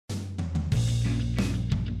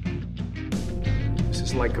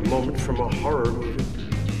It's like a moment from a horror movie.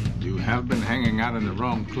 You have been hanging out in the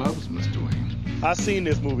wrong clubs, Mr. Wayne. I seen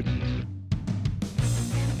this movie.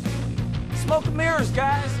 Smoke and mirrors,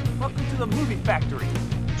 guys. Welcome to the movie factory.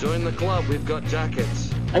 Join the club. We've got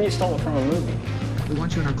jackets. And you stole it from a movie. We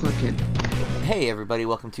want you in our club, kid. Hey everybody,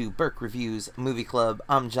 welcome to Burke Reviews Movie Club.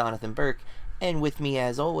 I'm Jonathan Burke, and with me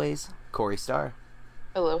as always, Corey Starr.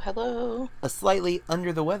 Hello, hello. A slightly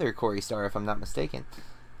under the weather Corey Starr, if I'm not mistaken.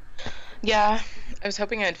 Yeah, I was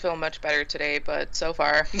hoping I'd feel much better today, but so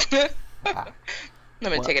far, I'm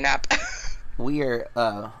gonna take a nap. We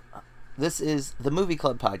are, this is the Movie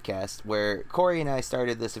Club podcast, where Corey and I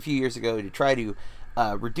started this a few years ago to try to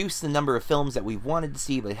reduce the number of films that we've wanted to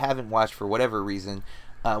see but haven't watched for whatever reason.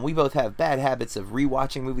 We both have bad habits of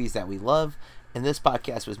rewatching movies that we love, and this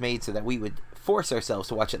podcast was made so that we would force ourselves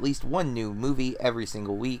to watch at least one new movie every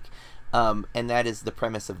single week, and that is the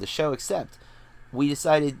premise of the show, except we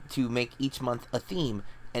decided to make each month a theme,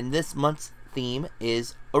 and this month's theme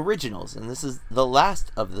is originals, and this is the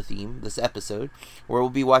last of the theme, this episode, where we'll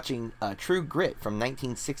be watching True Grit from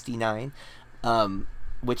 1969,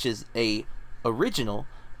 which is a original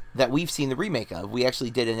that we've seen the remake of. We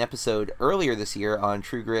actually did an episode earlier this year on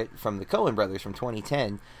True Grit from the Coen brothers from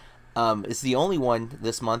 2010. It's the only one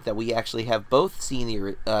this month that we actually have both seen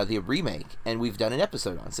the remake, and we've done an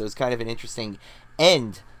episode on, so it's kind of an interesting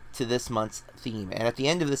end to this month's theme. And at the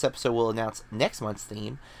end of this episode, we'll announce next month's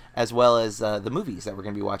theme, as well as the movies that we're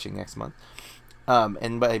going to be watching next month.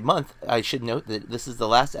 And by month, I should note that this is the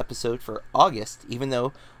last episode for August, even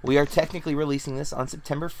though we are technically releasing this on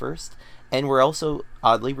September 1st, and we're also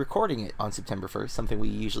oddly recording it on September 1st, something we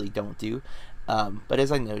usually don't do. But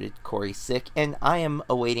as I noted, Corey's sick, and I am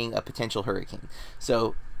awaiting a potential hurricane.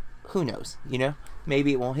 So, who knows, you know?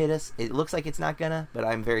 Maybe it won't hit us. It looks like it's not gonna, but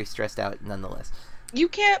I'm very stressed out nonetheless. You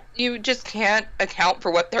just can't account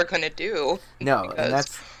for what they're gonna do. No, and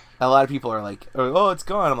that's, a lot of people are like, oh, it's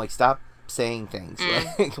gone. I'm like, stop saying things.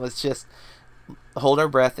 Like, let's just hold our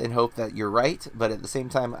breath and hope that you're right, but at the same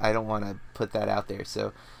time, I don't want to put that out there.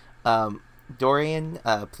 So, Dorian,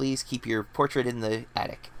 please keep your portrait in the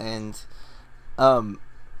attic. And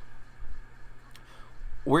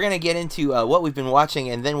we're going to get into what we've been watching,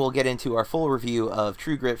 and then we'll get into our full review of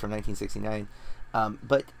True Grit from 1969.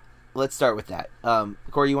 But let's start with that.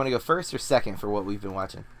 Corey, you want to go first or second for what we've been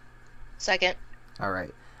watching? Second. All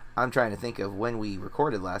right. I'm trying to think of when we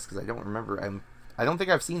recorded last, because I don't remember. I don't think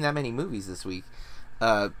I've seen that many movies this week.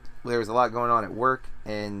 There was a lot going on at work,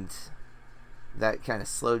 and that kind of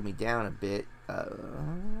slowed me down a bit.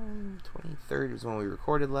 23rd was when we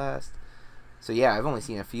recorded last. So yeah, I've only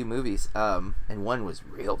seen a few movies, and one was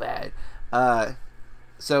real bad.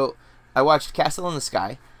 So I watched Castle in the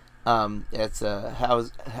Sky. It's a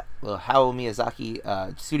Hayao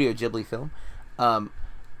Miyazaki Studio Ghibli film.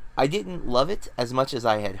 I didn't love it as much as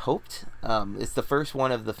I had hoped. It's the first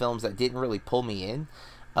one of the films that didn't really pull me in.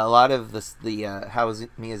 A lot of the Hayao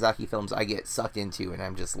Miyazaki films I get sucked into, and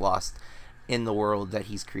I'm just lost in the world that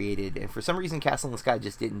he's created. And for some reason, Castle in the Sky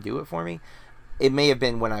just didn't do it for me. It may have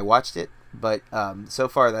been when I watched it, but so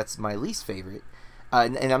far that's my least favorite.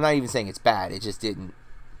 And I'm not even saying it's bad. It just didn't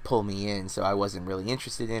pull me in, so I wasn't really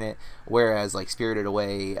interested in it. Whereas like Spirited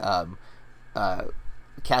Away,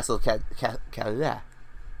 Castle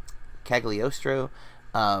Cagliostro,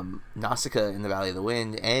 Nausicaa in the Valley of the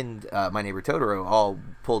Wind, and My Neighbor Totoro all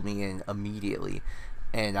pulled me in immediately,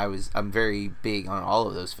 and I'm very big on all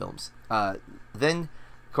of those films. Then,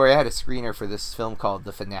 Corey, I had a screener for this film called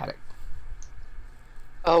The Fanatic.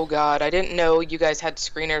 Oh God, I didn't know you guys had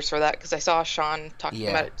screeners for that, because I saw Sean talking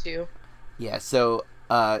about it too. Yeah, so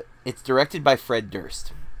it's directed by Fred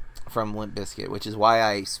Durst from Limp Bizkit, which is why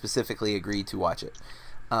I specifically agreed to watch it.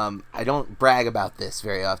 I don't brag about this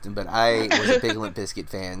very often, but I was a big Limp Bizkit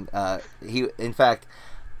fan. In fact,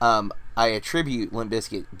 I attribute Limp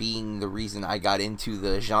Bizkit being the reason I got into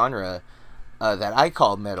the genre that I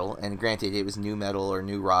called metal, and granted, it was new metal or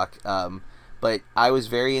new rock, but I was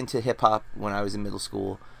very into hip-hop when I was in middle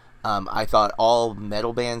school. I thought all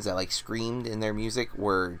metal bands that like screamed in their music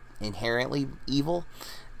were inherently evil,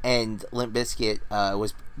 and Limp Bizkit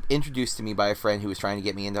was introduced to me by a friend who was trying to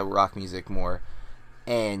get me into rock music more.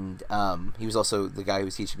 And he was also the guy who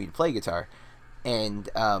was teaching me to play guitar.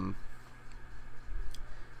 And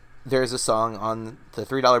there's a song on the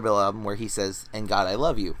 $3 Bill album where he says, "And God, I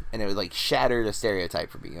love you." And it was like shattered a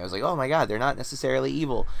stereotype for me. I was like, oh my God, they're not necessarily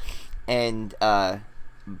evil. And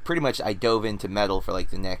pretty much I dove into metal for like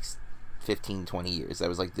the next 15-20 years. I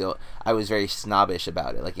was very snobbish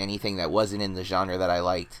about it. Like anything that wasn't in the genre that I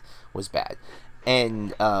liked was bad.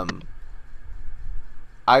 And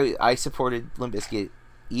I supported Limp Bizkit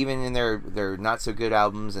even in their not so good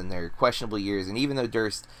albums and their questionable years, and even though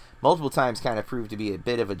Durst multiple times kind of proved to be a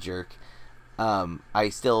bit of a jerk, I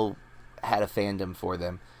still had a fandom for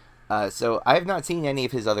them. So I have not seen any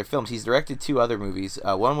of his other films. He's directed 2 other movies,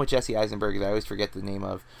 one with Jesse Eisenberg that I always forget the name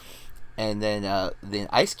of, and then the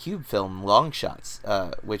Ice Cube film Long Shots,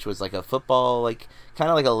 which was like a football, like kind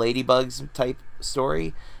of like a Ladybugs type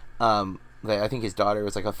story. I think his daughter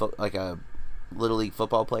was like a Little League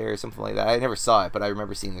football player or something like that. I never saw it, but I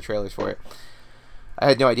remember seeing the trailers for it. I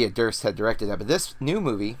had no idea Durst had directed that, but this new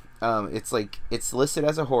movie, it's listed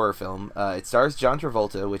as a horror film. It stars John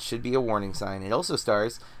Travolta, which should be a warning sign. It also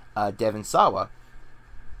stars Devon Sawa,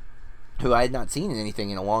 who I had not seen in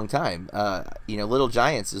anything in a long time. Little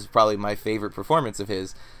Giants is probably my favorite performance of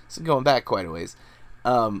his, so going back quite a ways.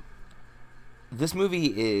 This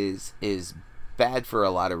movie is bad for a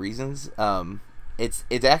lot of reasons.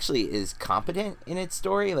 It actually is competent in its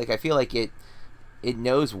story. Like, I feel like it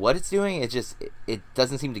knows what it's doing. It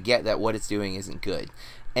doesn't seem to get that what it's doing isn't good.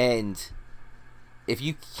 And if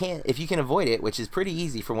you can avoid it, which is pretty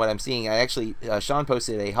easy from what I'm seeing, I actually Sean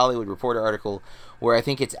posted a Hollywood Reporter article where I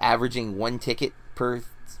think it's averaging 1 ticket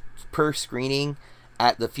per screening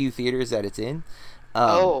at the few theaters that it's in.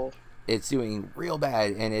 It's doing real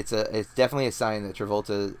bad, and it's definitely a sign that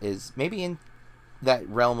Travolta is maybe in that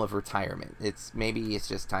realm of retirement. It's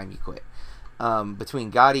just time he quit.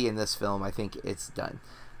 Between Gotti and this film, I think it's done.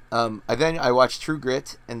 I watched True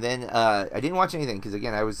Grit, and then I didn't watch anything because,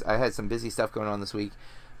 again, I had some busy stuff going on this week.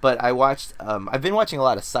 But I watched. I've been watching a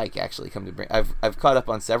lot of Psych, actually. I've caught up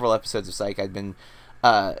on several episodes of Psych. I'd been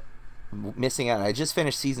missing out. I just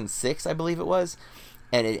finished season 6, I believe it was,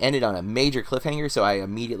 and it ended on a major cliffhanger. So I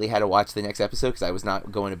immediately had to watch the next episode because I was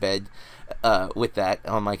not going to bed with that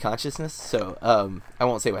on my consciousness. So I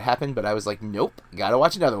won't say what happened, but I was like, nope, gotta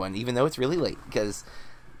watch another one, even though it's really late because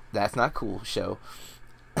that's not cool. Show.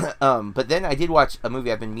 But then I did watch a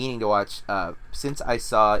movie I've been meaning to watch since I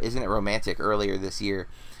saw Isn't It Romantic earlier this year.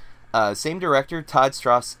 Same director, Todd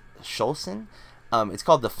Strauss Schulson. It's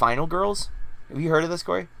called The Final Girls. Have you heard of this,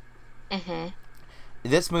 Corey? Mm-hmm.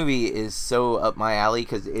 This movie is so up my alley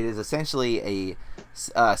because it is essentially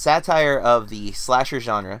a satire of the slasher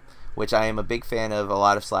genre, which I am a big fan of. A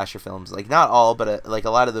lot of slasher films, like not all, but like a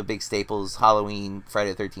lot of the big staples, Halloween,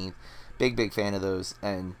 Friday the 13th, big fan of those.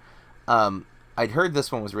 And I'd heard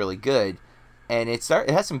this one was really good, and it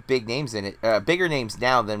has some big names in it, bigger names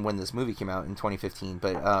now than when this movie came out in 2015.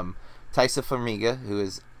 But Taissa Farmiga, who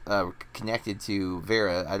is connected to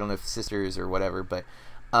Vera, I don't know if sisters or whatever, but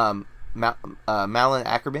Malin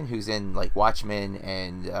Ackerman, who's in like Watchmen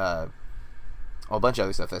and a bunch of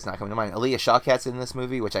other stuff that's not coming to mind. Aaliyah Shawkat's in this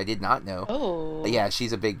movie, which I did not know. Oh. Yeah,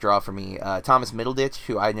 she's a big draw for me. Thomas Middleditch,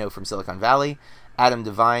 who I know from Silicon Valley. Adam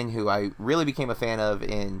Devine, who I really became a fan of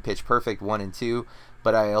in Pitch Perfect 1 and 2,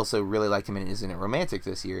 but I also really liked him in Isn't It Romantic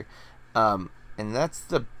this year. And that's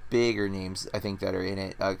the bigger names, I think, that are in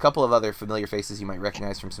it. A couple of other familiar faces you might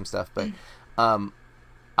recognize from some stuff, but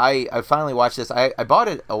I finally watched this. I bought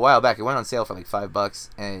it a while back. It went on sale for like $5,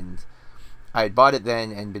 and I had bought it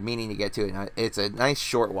then and been meaning to get to it. And it's a nice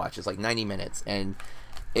short watch. It's like 90 minutes, and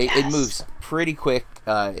it moves pretty quick.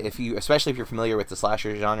 Especially if you're familiar with the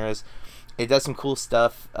slasher genres, it does some cool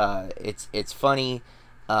stuff. It's funny.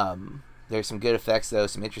 There's some good effects though,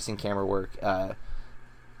 some interesting camera work.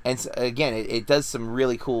 And so, again, it does some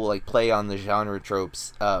really cool like play on the genre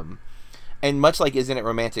tropes. And much like Isn't It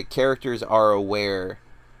Romantic, characters are aware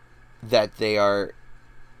that they are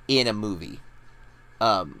in a movie.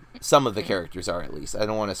 Some of the characters are, at least. I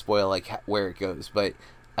don't want to spoil like where it goes, but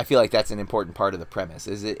I feel like that's an important part of the premise.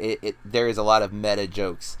 Is there is a lot of meta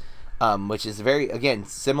jokes, which is very, again,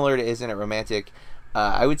 similar to Isn't It Romantic.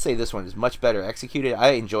 I would say this one is much better executed.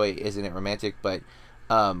 I enjoy Isn't It Romantic, but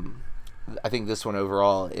I think this one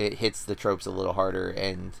overall, it hits the tropes a little harder,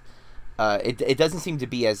 and it doesn't seem to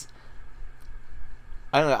be as,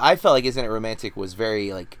 I don't know, I felt like Isn't It Romantic was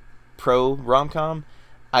very like pro rom-com.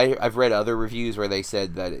 I've read other reviews where they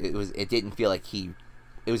said that it didn't feel like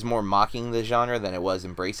it was more mocking the genre than it was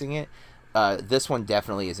embracing it. This one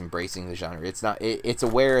definitely is embracing the genre. It's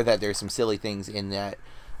aware that there's some silly things in that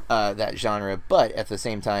genre, but at the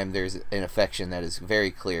same time there's an affection that is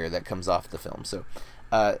very clear that comes off the film. So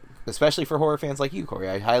especially for horror fans like you, Corey,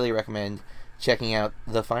 I highly recommend checking out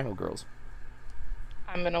The Final Girls.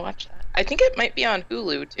 I'm gonna watch that. I think it might be on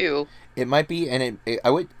Hulu too. It might be, and I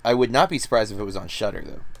would not be surprised if it was on Shudder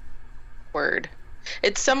though. Word.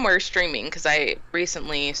 It's somewhere streaming because I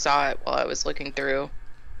recently saw it while I was looking through,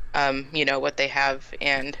 what they have,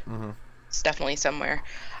 and it's definitely somewhere.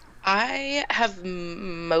 I have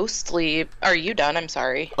mostly. Are you done? I'm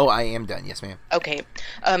sorry. Oh, I am done. Yes, ma'am. Okay.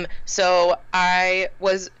 So I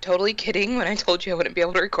was totally kidding when I told you I wouldn't be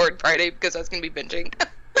able to record Friday because I was going to be binging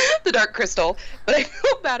The Dark Crystal, but I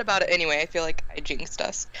feel bad about it anyway. I feel like I jinxed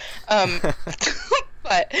us.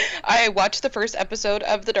 But I watched the first episode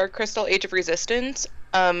of The Dark Crystal: Age of Resistance.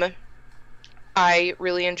 I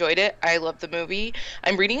really enjoyed it. I love the movie.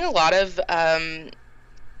 I'm reading a lot of a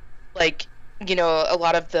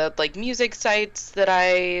lot of the like music sites that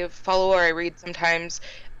I follow or I read sometimes.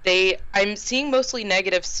 I'm seeing mostly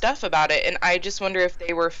negative stuff about it, and I just wonder if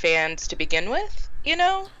they were fans to begin with,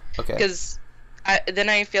 Okay. Because then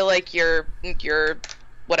I feel like your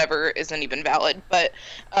whatever isn't even valid. But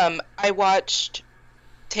I watched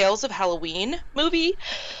Tales of Halloween movie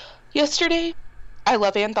yesterday. I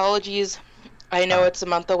love anthologies. I know it's a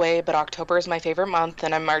month away, but October is my favorite month,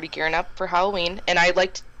 and I'm already gearing up for Halloween, and I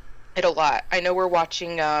liked it a lot. I know we're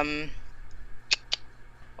watching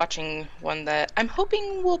one that I'm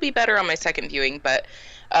hoping will be better on my second viewing, but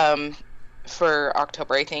for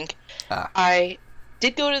October, I think. I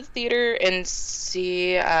did go to the theater and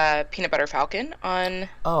see Peanut Butter Falcon on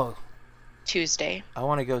Tuesday. I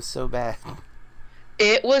want to go so bad.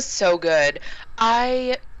 It was so good.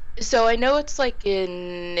 So I know it's like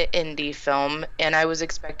an indie film, and I was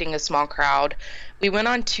expecting a small crowd. We went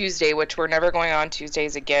on Tuesday, which we're never going on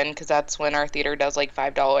Tuesdays again, because that's when our theater does like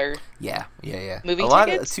 $5 Yeah. movie a lot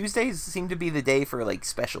tickets. of Tuesdays seem to be the day for like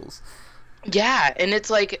specials. Yeah, and it's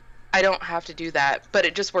like I don't have to do that, but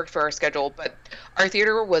it just worked for our schedule. But our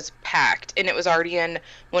theater was packed, and it was already in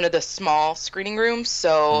one of the small screening rooms,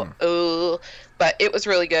 but it was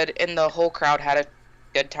really good, and the whole crowd had a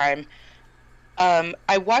good time.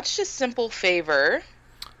 I watched A Simple Favor.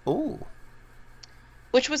 Ooh.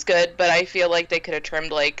 Which was good, but I feel like they could have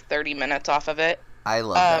trimmed like 30 minutes off of it. I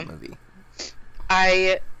love that movie.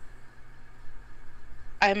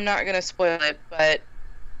 I'm not going to spoil it, but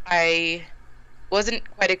I wasn't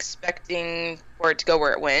quite expecting for it to go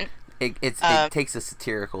where it went. It takes a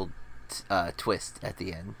satirical twist at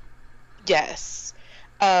the end. Yes.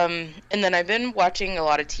 And then I've been watching a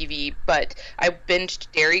lot of TV, but I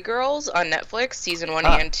binged Dairy Girls on Netflix, season 1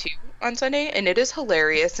 and 2 on Sunday, and it is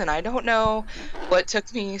hilarious, and I don't know what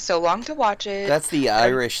took me so long to watch it. That's the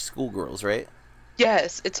Irish schoolgirls, right?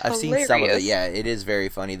 Yes, it's hilarious. I've seen some of it, yeah, it is very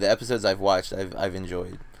funny. The episodes I've watched, I've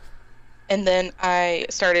enjoyed. And then I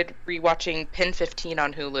started rewatching Pin 15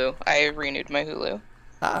 on Hulu. I renewed my Hulu.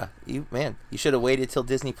 You should have waited till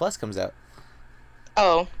Disney Plus comes out.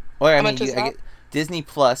 Oh, how much is that? Disney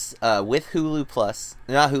Plus with Hulu Plus,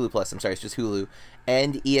 not Hulu Plus. I'm sorry, it's just Hulu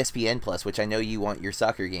and ESPN Plus, which I know you want your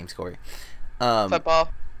soccer games, Corey.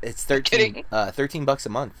 Football. It's $13 a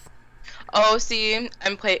month. Oh, see,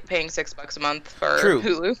 I'm paying $6 a month for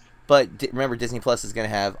Hulu. But remember, Disney Plus is going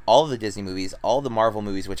to have all the Disney movies, all the Marvel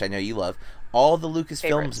movies, which I know you love, all the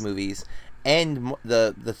Lucasfilms movies, and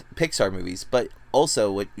the Pixar movies. But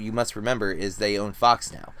also, what you must remember is they own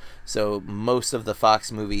Fox now. So most of the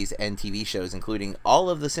Fox movies and TV shows, including all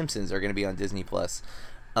of The Simpsons, are going to be on Disney Plus.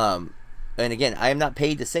 And again, I am not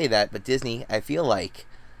paid to say that, but Disney, I feel like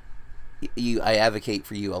I advocate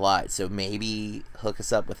for you a lot. So maybe hook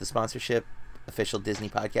us up with a sponsorship, official Disney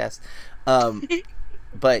podcast.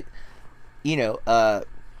 But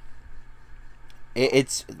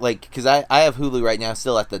it's like, because I have Hulu right now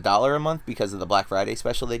still at the $1 a month because of the Black Friday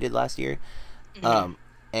special they did last year.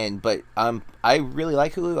 But I really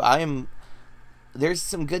like Hulu. There's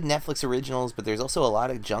some good Netflix originals, but there's also a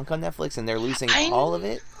lot of junk on Netflix, and they're losing all of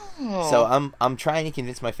it. So I'm trying to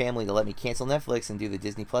convince my family to let me cancel Netflix and do the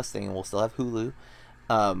Disney Plus thing, and we'll still have Hulu,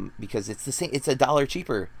 because it's the same. It's $1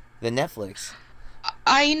 cheaper than Netflix.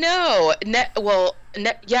 I know.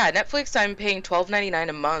 Netflix. I'm paying $12.99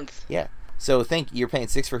 a month. Yeah. So you're paying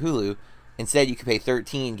 $6 for Hulu. Instead, you could pay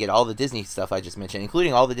 $13, get all the Disney stuff I just mentioned,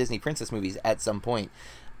 including all the Disney princess movies at some point.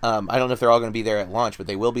 I don't know if they're all going to be there at launch, but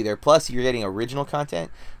they will be there. Plus, you're getting original content.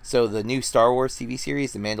 So the new Star Wars TV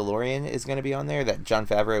series, The Mandalorian, is going to be on there, that Jon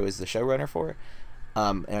Favreau is the showrunner for.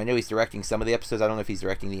 And I know he's directing some of the episodes. I don't know if he's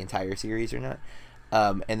directing the entire series or not.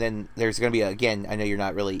 And then there's going to be, again, I know you're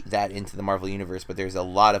not really that into the Marvel Universe, but there's a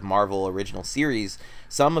lot of Marvel original series,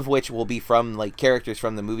 some of which will be from, like, characters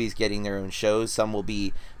from the movies getting their own shows. Some will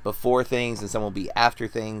be before things, and some will be after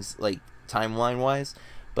things, like, timeline-wise.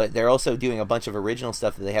 But they're also doing a bunch of original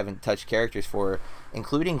stuff that they haven't touched characters for,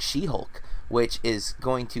 including She-Hulk, which is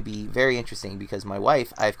going to be very interesting because my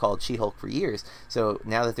wife, I've called She-Hulk for years. So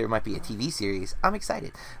now that there might be a TV series, I'm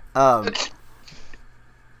excited. But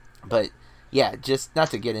yeah, just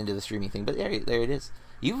not to get into the streaming thing, but there it is.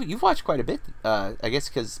 You've watched quite a bit, I guess,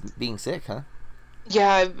 because being sick, huh?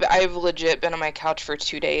 Yeah, I've legit been on my couch for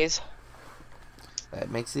 2 days. That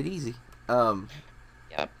makes it easy.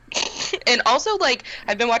 Yep. And also, like,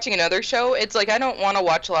 I've been watching another show. It's like I don't want to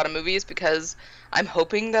watch a lot of movies because I'm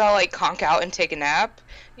hoping that I'll, like, conk out and take a nap,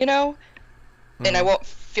 you know? And I won't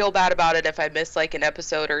feel bad about it if I miss, like, an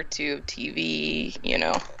episode or two of TV, you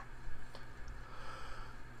know?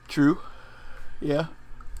 True. Yeah.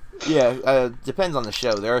 Yeah, depends on the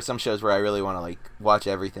show. There are some shows where I really want to, like, watch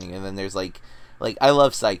everything, and then there's, like, I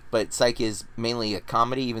love Psych, but Psych is mainly a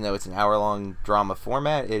comedy, even though it's an hour-long drama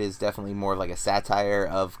format. It is definitely more of, like, a satire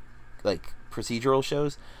of, like, procedural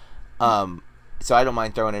shows. So I don't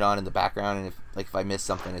mind throwing it on in the background, and if I miss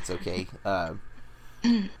something, it's okay.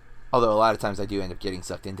 Although a lot of times I do end up getting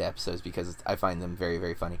sucked into episodes because I find them very,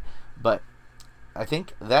 very funny. But I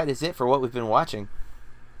think that is it for what we've been watching.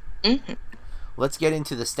 Mm-hmm. Let's get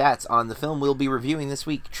into the stats on the film we'll be reviewing this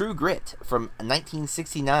week, True Grit from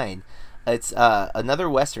 1969. It's another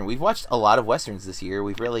Western. We've watched a lot of Westerns this year.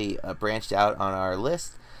 We've really branched out on our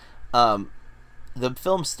list. The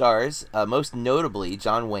film stars, most notably,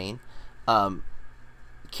 John Wayne,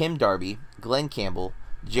 Kim Darby, Glenn Campbell,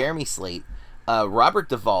 Jeremy Slate, Robert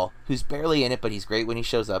Duvall, who's barely in it, but he's great when he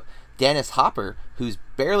shows up, Dennis Hopper, who's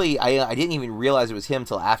barely... I didn't even realize it was him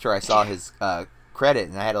till after I saw his credit,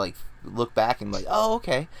 and I had to, like, look back and, like, oh,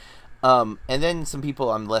 okay. And then some people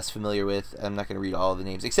I'm less familiar with. I'm not going to read all the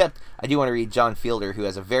names, except I do want to read John Fielder, who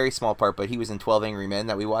has a very small part, but he was in 12 Angry Men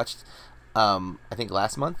that we watched, I think,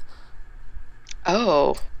 last month.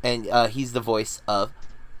 Oh. And he's the voice of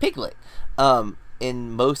Piglet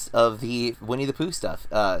in most of the Winnie the Pooh stuff.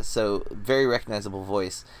 So, very recognizable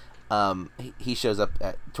voice. He shows up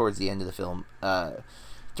towards the end of the film.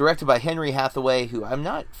 Directed by Henry Hathaway, who I'm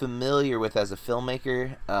not familiar with as a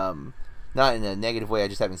filmmaker. Not in a negative way, I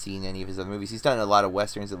just haven't seen any of his other movies. He's done a lot of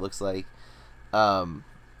Westerns, it looks like. Yeah,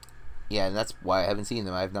 and that's why I haven't seen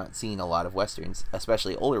them. I have not seen a lot of Westerns,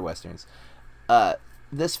 especially older Westerns.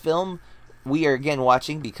 This film, we are again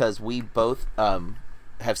watching because we both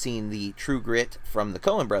have seen the True Grit from the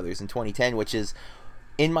Coen brothers in 2010, which is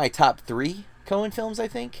in my top 3 Coen films, I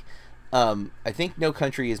think. I think No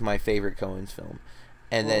Country is my favorite Coen film.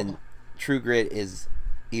 And then True Grit is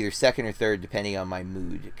either second or third, depending on my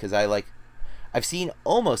mood. Because I've seen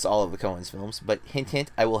almost all of the Coen's films, but hint,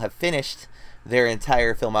 hint, I will have finished their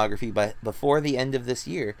entire filmography before the end of this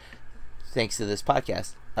year, thanks to this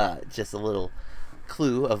podcast. Just a little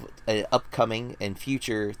clue of an upcoming and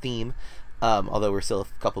future theme, although we're still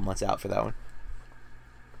a couple months out for that one.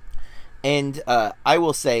 And I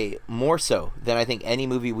will say, more so than I think any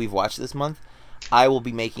movie we've watched this month, I will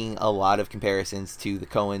be making a lot of comparisons to the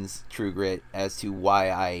Coen's True Grit as to why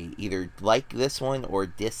I either like this one or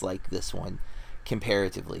dislike this one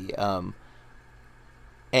comparatively. But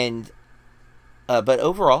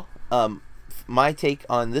overall, my take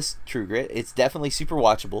on this True Grit, it's definitely super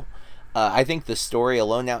watchable. I think the story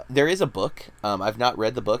alone, now, there is a book. I've not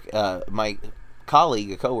read the book. My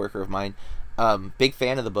colleague, a coworker of mine, big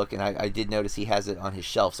fan of the book, and I did notice he has it on his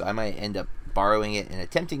shelf, so I might end up borrowing it and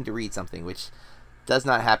attempting to read something, which does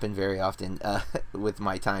not happen very often with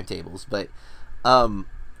my timetables. But I'm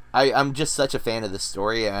just such a fan of the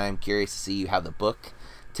story, and I'm curious to see how the book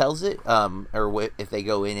tells it, or if they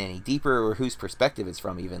go in any deeper, or whose perspective it's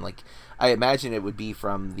from. Even, like, I imagine it would be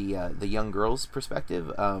from the young girl's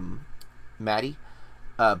perspective, Maddie.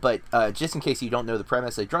 But just in case you don't know the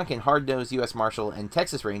premise, a drunken, hard-nosed U.S. Marshal and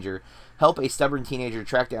Texas Ranger help a stubborn teenager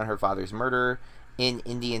track down her father's murderer in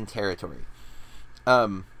Indian Territory.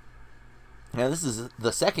 Now, this is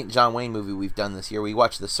the second John Wayne movie we've done this year. We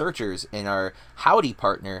watched The Searchers in our Howdy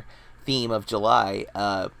Partner theme of July.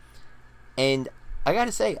 And I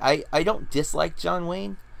gotta say, I don't dislike John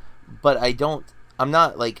Wayne, but I'm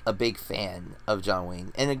not, like, a big fan of John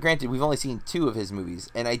Wayne. And granted, we've only seen 2 of his movies,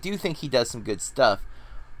 and I do think he does some good stuff,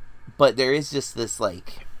 but there is just this,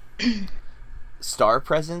 like, star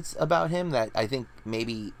presence about him that I think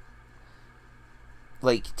maybe,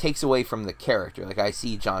 like, takes away from the character. Like, I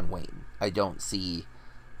see John Wayne. I don't see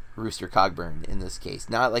Rooster Cogburn in this case.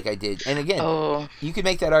 Not like I did. And again, you could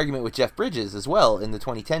make that argument with Jeff Bridges as well in the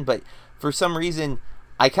 2010, but for some reason,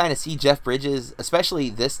 I kind of see Jeff Bridges,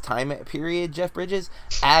 especially this time period, Jeff Bridges,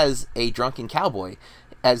 as a drunken cowboy,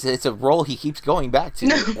 as it's a role he keeps going back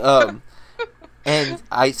to. And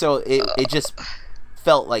it just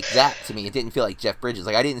felt like that to me. It didn't feel like Jeff Bridges.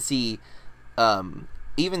 Like, I didn't see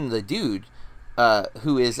even the dude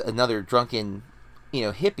who is another drunken,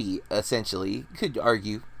 hippie, essentially. Could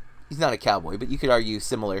argue he's not a cowboy, but you could argue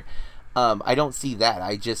similar. I don't see that.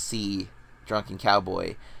 I just see drunken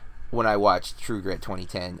cowboy when I watched True Grit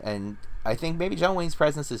 2010, and I think maybe John Wayne's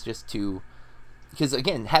presence is just too because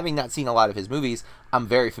again, having not seen a lot of his movies, I'm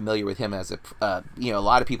very familiar with him as a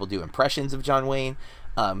lot of people do impressions of John Wayne.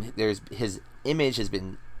 There's his image has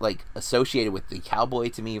been like associated with the cowboy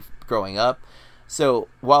to me growing up. So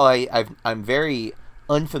while I'm very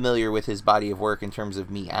unfamiliar with his body of work in terms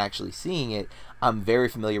of me actually seeing it, I'm very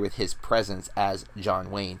familiar with his presence as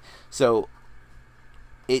John Wayne. So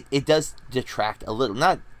it does detract a little,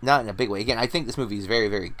 not in a big way. Again, I think this movie is very,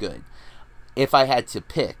 very good. If I had to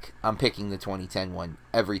pick, I'm picking the 2010 one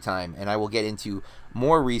every time, and I will get into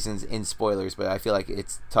more reasons in spoilers, but I feel like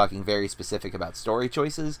it's talking very specific about story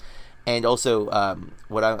choices, and also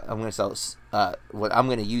what I'm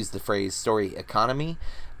going to use the phrase story economy,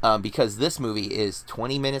 because this movie is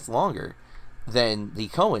 20 minutes longer than the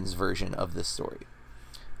Coen's version of this story,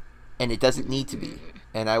 and it doesn't need to be.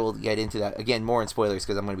 And I will get into that again more in spoilers,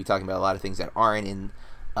 because I'm going to be talking about a lot of things that aren't in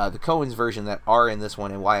the Coen's version that are in this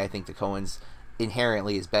one, and why I think the Coen's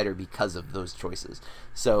inherently is better because of those choices.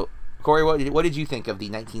 So, Corey, what did you think of the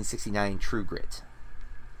 1969 True Grit?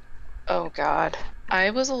 Oh God, I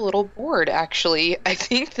was a little bored actually. I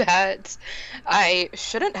think that I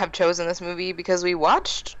shouldn't have chosen this movie because we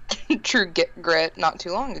watched True Grit not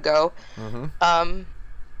too long ago. Mm-hmm.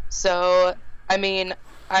 So I mean,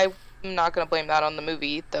 I'm not gonna blame that on the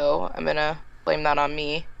movie though. I'm gonna blame that on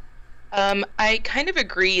me. I kind of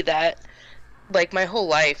agree that, like, my whole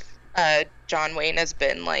life, John Wayne has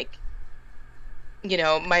been, like,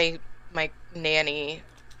 my nanny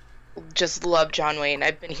just loved John Wayne.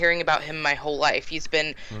 I've been hearing about him my whole life. He's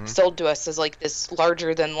been sold to us as, like, this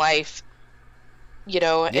larger-than-life,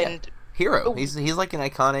 and... hero. He's like an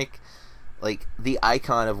iconic, like, the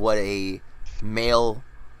icon of what a male,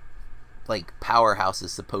 like, powerhouse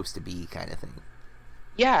is supposed to be kind of thing.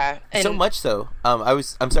 Yeah. And so much so.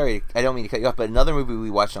 I'm sorry, I don't mean to cut you off, but another movie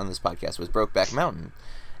we watched on this podcast was Brokeback Mountain.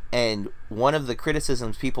 And one of the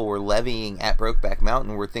criticisms people were levying at Brokeback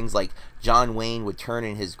Mountain were things like John Wayne would turn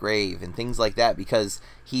in his grave and things like that, because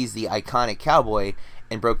he's the iconic cowboy,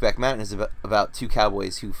 and Brokeback Mountain is about two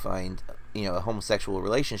cowboys who find, a homosexual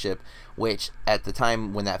relationship, which at the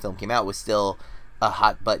time when that film came out was still a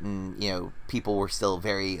hot button, people were still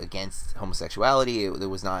very against homosexuality. There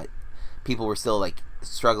was not... People were still, like,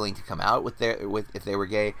 struggling to come out with if they were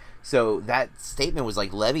gay. So that statement was,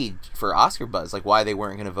 like, levied for Oscar buzz, like why they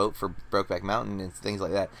weren't going to vote for Brokeback Mountain and things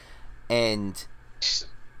like that. And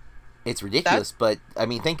it's ridiculous, but I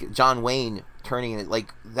mean, think John Wayne turning it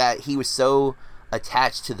like that. He was so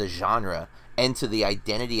attached to the genre and to the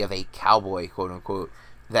identity of a cowboy, quote unquote,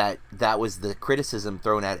 that was the criticism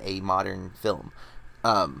thrown at a modern film.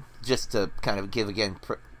 Just to kind of give again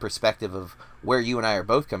perspective of where you and I are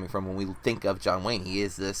both coming from when we think of John Wayne. He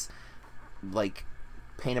is this, like,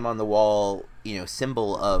 paint him on the wall,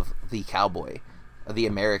 symbol of the cowboy, of the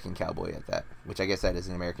American cowboy at that, which I guess that is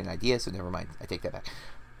an American idea, so never mind, I take that back.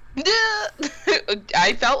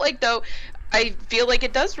 I felt like, though, I feel like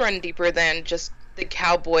it does run deeper than just the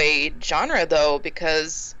cowboy genre, though,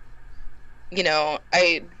 because,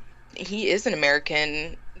 he is an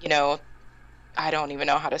American, I don't even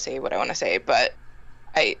know how to say what I want to say, but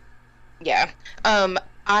I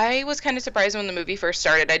was kind of surprised when the movie first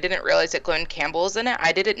started. I didn't realize that Glenn Campbell's in it.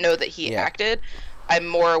 I didn't know that he acted. I'm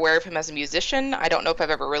more aware of him as a musician. I don't know if I've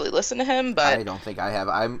ever really listened to him, but I don't think I have.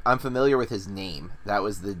 I'm familiar with his name. That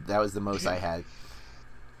was the most I had.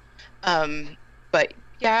 But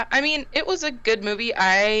yeah, I mean, it was a good movie.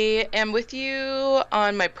 I am with you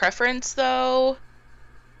on my preference, though.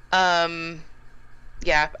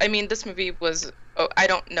 Yeah, I mean, this movie was... Oh, I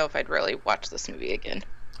don't know if I'd really watch this movie again.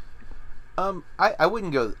 I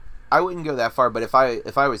wouldn't go that far, but if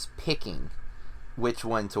I was picking which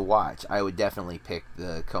one to watch, I would definitely pick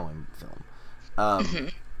the Coen film.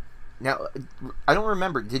 Now, I don't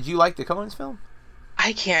remember. Did you like the Coen's film?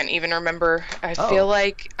 I can't even remember. I feel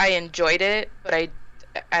like I enjoyed it, but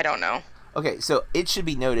I don't know. Okay, so it should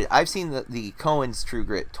be noted, I've seen the Coen's True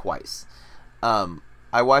Grit twice.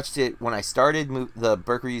 I watched it when I started the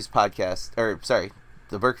Burke Reviews podcast,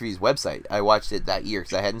 the Burke Reviews website. I watched it that year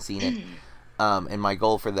because I hadn't seen it. And my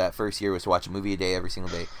goal for that first year was to watch a movie a day every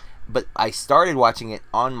single day. But I started watching it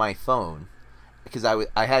on my phone because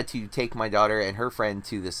I had to take my daughter and her friend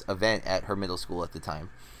to this event at her middle school at the time.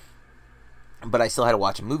 But I still had to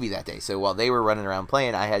watch a movie that day. So while they were running around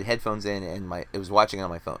playing, I had headphones in and it was watching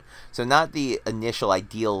on my phone. So not the initial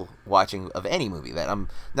ideal watching of any movie. That I'm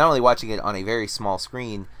not only watching it on a very small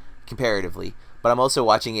screen comparatively, but I'm also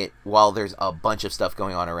watching it while there's a bunch of stuff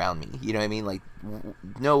going on around me. You know what I mean? Like,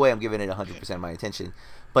 no way I'm giving it 100% of my attention.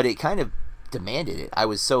 But it kind of demanded it. I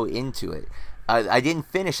was so into it. I didn't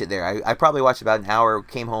finish it there. I probably watched about an hour,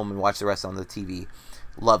 came home and watched the rest on the TV.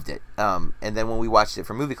 loved it. And then when we watched it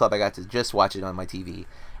for Movie Club, I got to just watch it on my TV,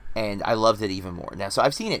 and I loved it even more. Now, so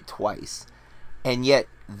I've seen it twice, and yet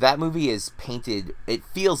that movie is painted, it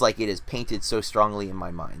feels like it is painted so strongly in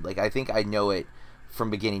my mind. Like, I think I know it from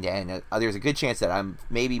beginning to end. There's a good chance that I'm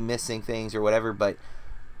maybe missing things or whatever, but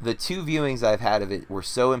the two viewings I've had of it were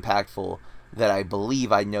so impactful that I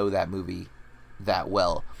believe I know that movie that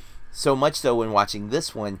well. So much so when watching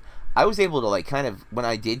this one, I was able to, like, kind of, when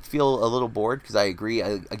I did feel a little bored, because I agree,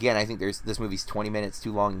 again, I think this movie's 20 minutes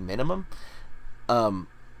too long minimum, I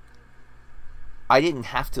didn't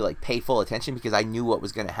have to, like, pay full attention because I knew what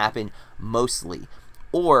was going to happen mostly.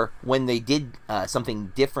 Or when they did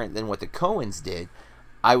something different than what the Coens did,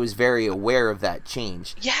 I was very aware of that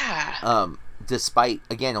change. Yeah. Despite,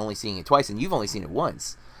 again, only seeing it twice, and you've only seen it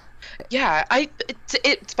once. Yeah,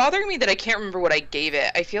 it's bothering me that I can't remember what I gave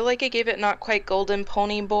it. I feel like I gave it Not Quite Golden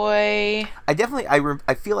Pony Boy. I definitely,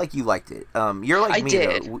 I feel like you liked it. You're like me,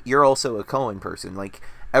 did. Though. You're also a Coen person. Like,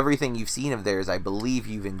 everything you've seen of theirs, I believe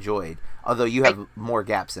you've enjoyed. Although you have more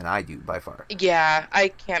gaps than I do, by far. Yeah, I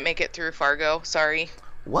can't make it through Fargo. Sorry.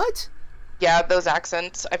 What? Yeah, those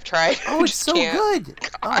accents. I've tried. Oh, it's so good.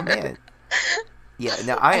 God. Oh, man. Yeah,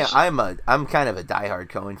 no, I'm kind of a diehard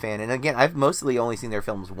Coen fan, and again, I've mostly only seen their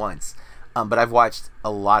films once, but I've watched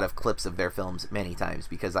a lot of clips of their films many times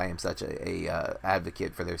because I am such a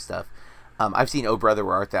advocate for their stuff. I've seen Oh Brother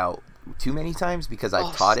Where Art Thou too many times because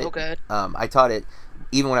I taught it. Good. I taught it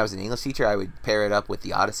even when I was an English teacher. I would pair it up with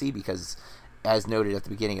the Odyssey because, as noted at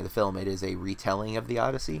the beginning of the film, it is a retelling of the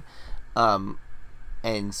Odyssey,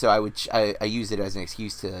 and so I used it as an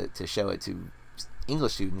excuse to show it to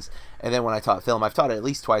English students. And then when I taught film, I've taught it at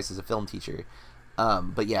least twice as a film teacher.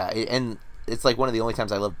 But yeah, and it's like one of the only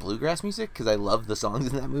times I love bluegrass music because I love the songs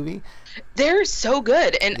in that movie. They're so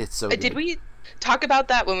good. And it's so good. Did we talk about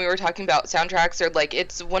that when we were talking about soundtracks? Or like,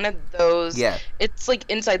 it's one of those. Yeah. It's like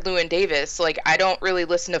inside Llewyn Davis. Like, I don't really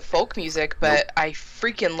listen to folk music, but Nope. I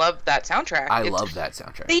freaking love that soundtrack. I love that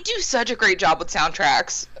soundtrack. They do such a great job with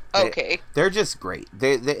soundtracks. Okay. They're just great.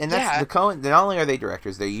 They and that's the Coen. Not only are they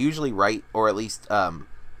directors, they usually write or at least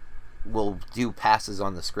will do passes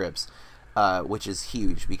on the scripts, which is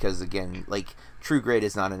huge because again, like True Grit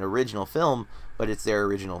is not an original film, but it's their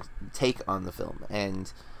original take on the film,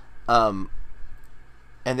 and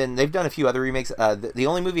then they've done a few other remakes. The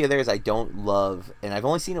only movie of theirs I don't love, and I've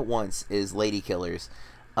only seen it once, is Lady Killers,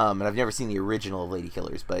 and I've never seen the original of Lady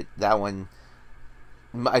Killers, but that one,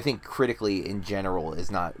 I think critically in general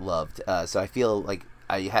is not loved. So I feel like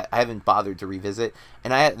I haven't bothered to revisit.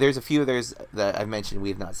 And there's a few of theirs that I've mentioned we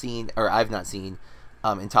have not seen, or I've not seen.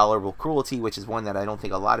 Intolerable Cruelty, which is one that I don't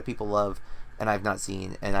think a lot of people love, and I've not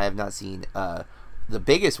seen. And I have not seen. The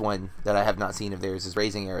biggest one that I have not seen of theirs is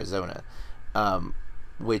Raising Arizona,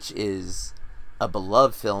 which is a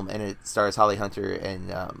beloved film, and it stars Holly Hunter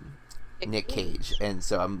and Nick Cage. And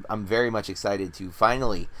so I'm very much excited to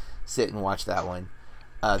finally sit and watch that one.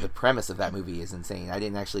 The premise of that movie is insane. I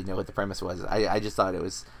didn't actually know what the premise was. I just thought it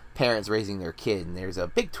was parents raising their kid, and there's a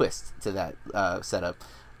big twist to that setup.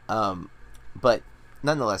 But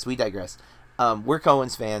nonetheless, we digress. We're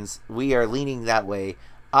Coen's fans. We are leaning that way.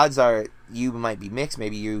 Odds are you might be mixed.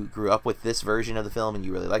 Maybe you grew up with this version of the film and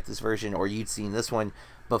you really like this version, or you'd seen this one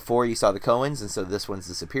before you saw the Coens, and so this one's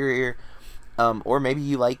the superior. Or maybe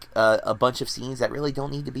you like a bunch of scenes that really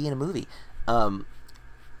don't need to be in a movie. And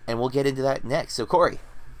we'll get into that next. So, Corey.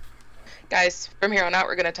 Guys, from here on out,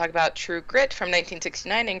 we're going to talk about True Grit from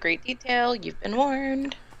 1969 in great detail. You've been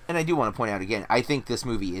warned. And I do want to point out again, I think this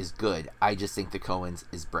movie is good. I just think the Coens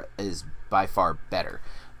is by far better.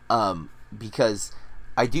 Because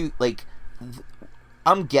I do, like,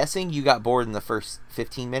 I'm guessing you got bored in the first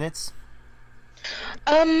 15 minutes?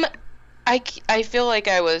 I feel like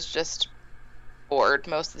I was just bored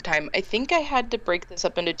most of the time. I think I had to break this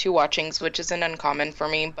up into 2 watchings, which isn't uncommon for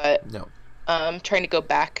me, but no. Trying to go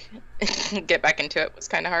back, get back into it was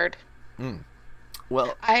kind of hard.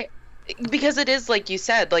 Well, because it is like you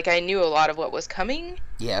said, like I knew a lot of what was coming.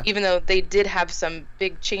 Yeah. Even though they did have some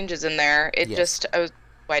big changes in there,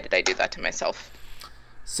 why did I do that to myself?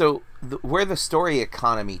 So where the story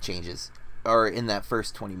economy changes are in that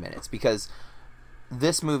first 20 minutes, because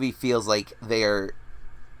this movie feels like they are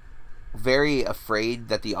very afraid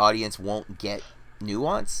that the audience won't get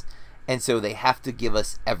nuance, and so they have to give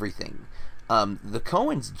us everything. The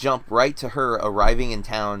Coens jump right to her arriving in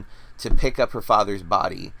town to pick up her father's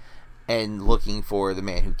body and looking for the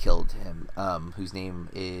man who killed him, whose name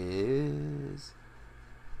is...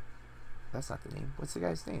 That's not the name. What's the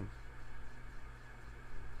guy's name?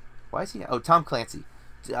 Why is he... Oh, Tom Clancy.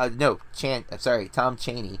 Tom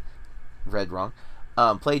Chaney. Read wrong.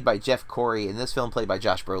 played by Jeff Corey. In this film, played by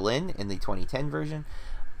Josh Brolin in the 2010 version.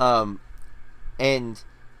 And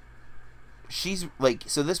she's like,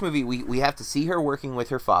 so this movie, we have to see her working with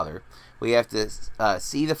her father. We have to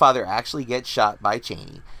see the father actually get shot by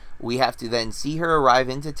Cheney. We have to then see her arrive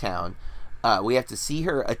into town. We have to see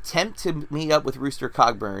her attempt to meet up with Rooster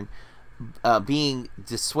Cogburn, being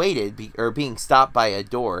dissuaded or being stopped by a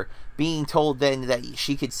door, being told then that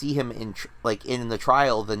she could see him in the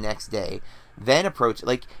trial the next day, then approach,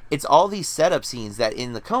 like, it's all these setup scenes that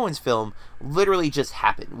in the Coens film literally just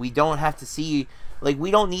happen. We don't have to see, like,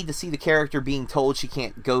 we don't need to see the character being told she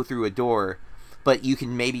can't go through a door, but you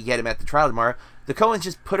can maybe get him at the trial tomorrow. The Coens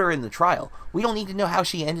just put her in the trial. We don't need to know how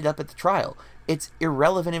she ended up at the trial. It's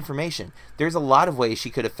irrelevant information. There's a lot of ways she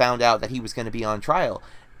could have found out that he was going to be on trial.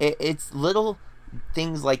 It's little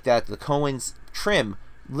things like that. The Coens trim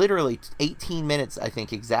literally 18 minutes, I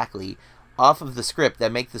think exactly, off of the script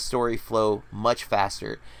that make the story flow much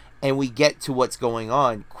faster. And we get to what's going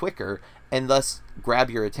on quicker and thus grab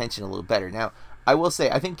your attention a little better. Now, I will say,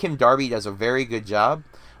 I think Kim Darby does a very good job,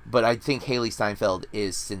 but I think Hailee Steinfeld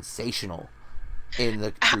is sensational in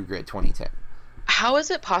the True Grit 2010. How is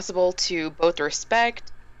it possible to both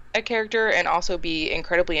respect a character and also be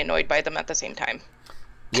incredibly annoyed by them at the same time?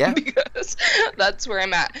 Yeah. Because that's where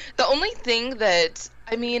I'm at. The only thing that,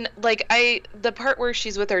 I mean, like, the part where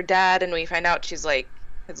she's with her dad and we find out she's, like,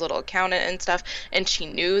 his little accountant and stuff, and she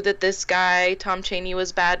knew that this guy, Tom Cheney,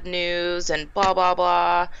 was bad news and blah, blah,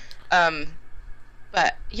 blah.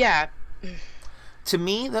 But, yeah. To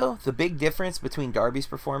me, though, the big difference between Darby's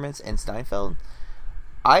performance and Steinfeld,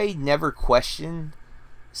 I never questioned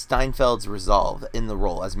Steinfeld's resolve in the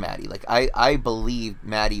role as Maddie. Like, I believe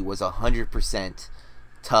Maddie was 100%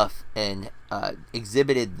 tough and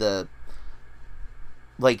exhibited the,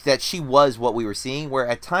 like, that she was what we were seeing, where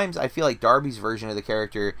at times I feel like Darby's version of the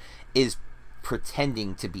character is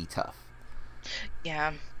pretending to be tough.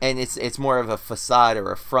 Yeah. And it's more of a facade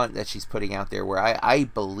or a front that she's putting out there, where I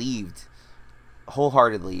believed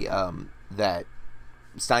wholeheartedly that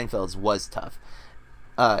Steinfeld's was tough.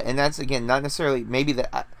 And that's, again, not necessarily, maybe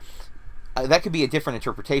that could be a different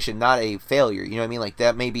interpretation, not a failure. You know what I mean? Like,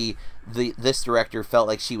 that maybe this director felt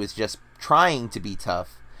like she was just trying to be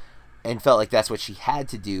tough and felt like that's what she had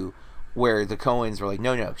to do, where the Coens were like,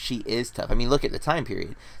 no, she is tough. I mean, look at the time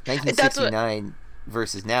period. 1969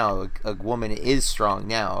 versus now, a woman is strong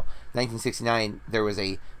now. 1969, there was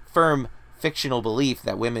a firm fictional belief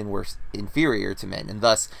that women were inferior to men and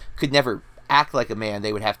thus could never act like a man.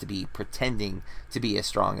 They would have to be pretending to be as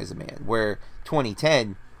strong as a man. Where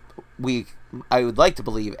 2010, I would like to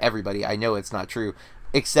believe everybody, I know it's not true,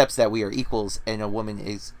 accepts that we are equals and a woman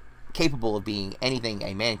is capable of being anything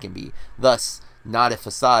a man can be. Thus, not a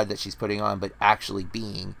facade that she's putting on, but actually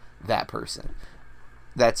being that person.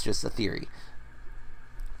 That's just a theory.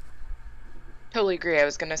 Totally agree. I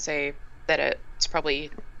was going to say that it's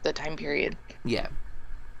probably the time period. Yeah.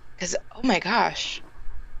 Because, oh my gosh.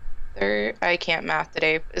 I can't math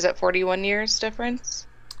today. Is it 41 years difference?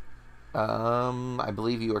 I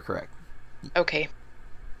believe you are correct. Okay.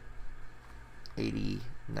 80,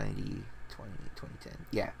 90, 20, 2010.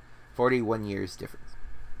 Yeah. 41 years difference.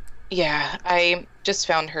 Yeah, I just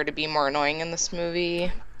found her to be more annoying in this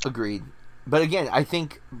movie. Agreed. But again, I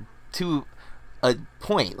think to a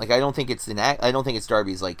point, like, I don't think it's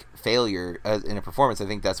Darby's, like, failure in a performance. I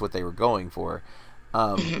think that's what they were going for.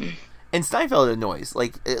 And Steinfeld annoys,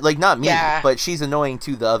 like not me, yeah, but she's annoying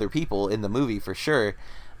to the other people in the movie for sure.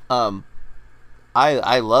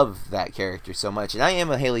 I love that character so much, and I am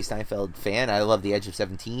a Hailee Steinfeld fan. I love The Edge of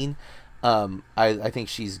 17. I think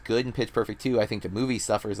she's good in Pitch Perfect 2. I think the movie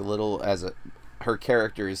suffers a little as her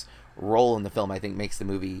character's role in the film, I think, makes the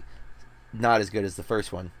movie not as good as the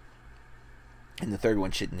first one. And the third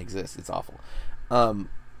one shouldn't exist. It's awful. And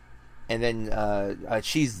then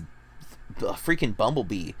she's freaking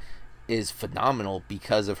Bumblebee is phenomenal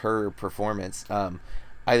because of her performance.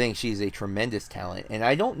 I think she's a tremendous talent, and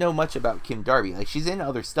I don't know much about Kim Darby. Like, she's in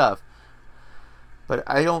other stuff, but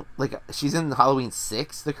I don't, like, she's in Halloween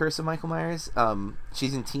 6, The Curse of Michael Myers.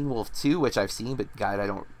 She's in Teen Wolf 2, which I've seen, but God, I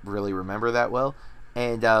don't really remember that well.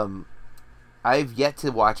 And I've yet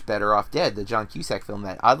to watch Better Off Dead, the John Cusack film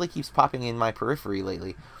that oddly keeps popping in my periphery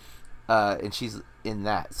lately. And she's in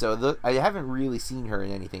that. So I haven't really seen her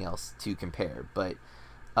in anything else to compare, but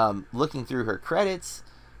looking through her credits,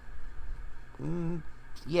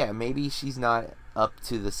 yeah, maybe she's not up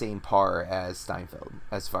to the same par as Steinfeld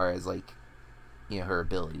as far as, like, you know, her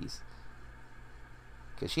abilities.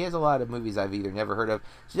 Because she has a lot of movies I've either never heard of.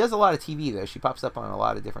 She does a lot of TV, though. She pops up on a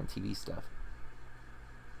lot of different TV stuff.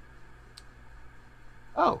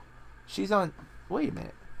 Oh, she's on... Wait a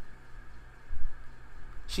minute.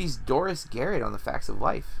 She's Doris Garrett on The Facts of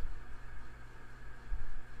Life.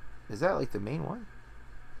 Is that like the main one?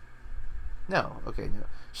 No. Okay, no.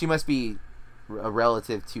 She must be a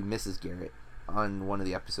relative to Mrs. Garrett on one of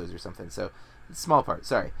the episodes or something. So, small part.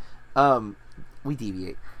 Sorry. We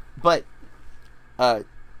deviate. But,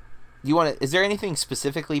 you want to? Is there anything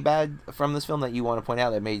specifically bad from this film that you want to point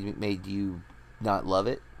out that made you not love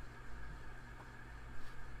it?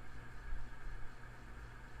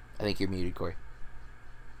 I think you're muted, Corey.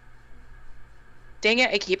 Dang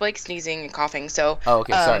it! I keep like sneezing and coughing. So. Oh,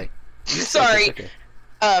 okay. Sorry. Sorry. Okay.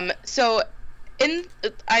 So,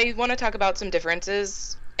 I want to talk about some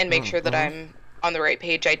differences and make sure that I'm on the right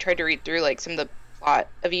page. I tried to read through like some of the plot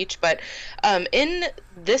of each, but in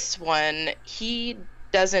this one, he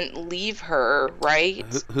doesn't leave her, right?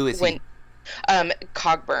 Who is he?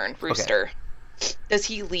 Cogburn, Rooster. Okay. Does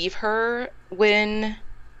he leave her when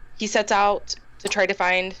he sets out to try to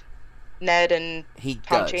find Ned and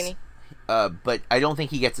Tom Chaney? But I don't think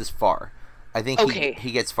he gets as far. I think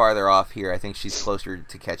he gets farther off here. I think she's closer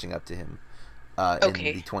to catching up to him in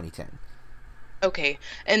the 2010. Okay.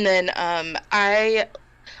 And then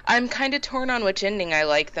I'm kind of torn on which ending I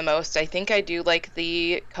like the most. I think I do like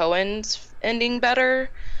the Coen's ending better,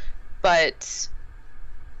 but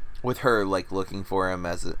with her like looking for him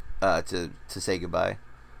as to say goodbye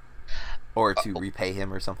or to repay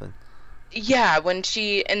him or something. Yeah, when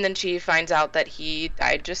she finds out that he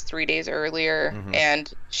died just 3 days earlier,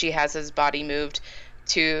 and she has his body moved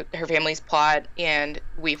to her family's plot, and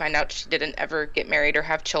we find out she didn't ever get married or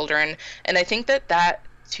have children. And I think that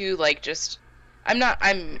too, like, just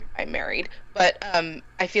I'm married, but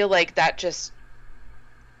I feel like that just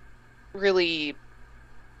really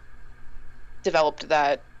developed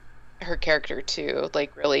that her character too,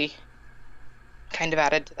 like really kind of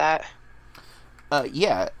added to that.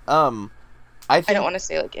 Yeah. I don't want to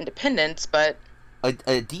say like independence, but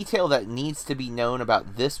a detail that needs to be known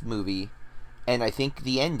about this movie, and I think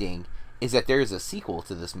the ending, is that there is a sequel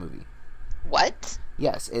to this movie. What?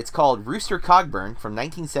 Yes, it's called Rooster Cogburn from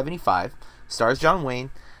 1975, stars John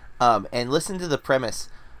Wayne, and listen to the premise.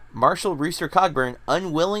 Marshal Rooster Cogburn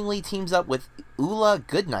unwillingly teams up with Ula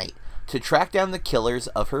Goodnight to track down the killers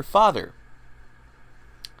of her father.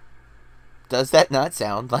 Does that not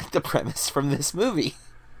sound like the premise from this movie?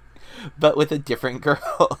 But with a different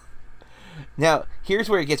girl. Now, here's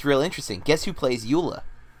where it gets real interesting. Guess who plays Eula?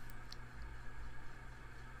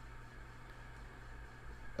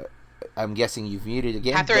 I'm guessing you've muted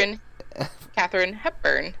again. Katharine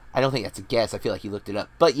Hepburn. I don't think that's a guess. I feel like you looked it up.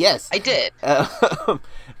 But yes. I did.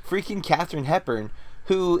 Freaking Katharine Hepburn,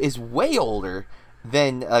 who is way older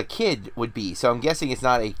than a kid would be. So I'm guessing it's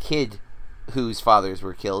not a kid whose fathers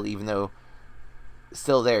were killed, even though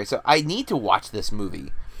still there. So I need to watch this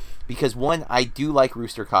movie. Because, one, I do like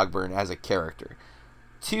Rooster Cogburn as a character.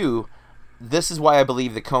 Two, this is why I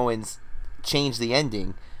believe the Coens changed the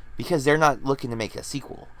ending, because they're not looking to make a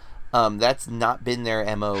sequel. That's not been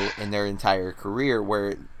their MO in their entire career,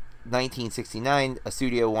 where 1969, a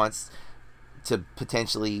studio wants to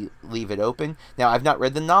potentially leave it open. Now, I've not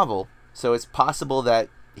read the novel, so it's possible that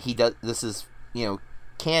this is,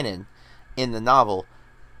 canon in the novel,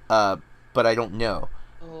 but I don't know.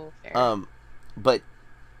 Oh, fair. But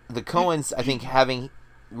the Coens, I think, having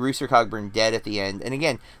Rooster Cogburn dead at the end, and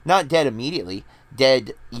again, not dead immediately,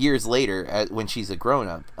 dead years later when she's a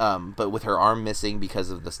grown-up, but with her arm missing because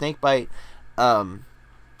of the snake bite, and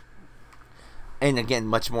again,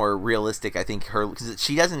 much more realistic, I think, because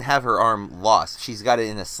she doesn't have her arm lost. She's got it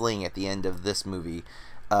in a sling at the end of this movie.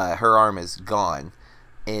 Her arm is gone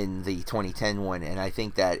in the 2010 one, and I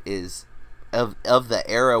think that is, of the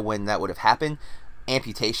era when that would have happened,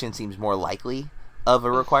 amputation seems more likely of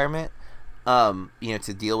a requirement,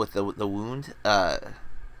 to deal with the wound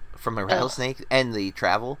from a rattlesnake and the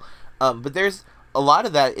travel. But there's a lot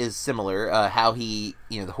of that is similar. How he,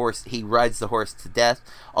 the horse, he rides the horse to death.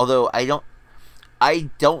 Although I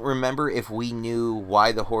don't remember if we knew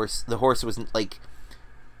why the horse was like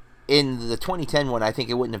in the 2010 one. I think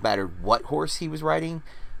it wouldn't have mattered what horse he was riding,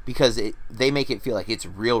 because they make it feel like it's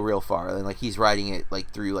real far, and like he's riding it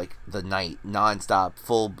like through like the night nonstop,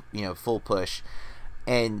 full push.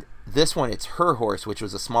 And this one, it's her horse, which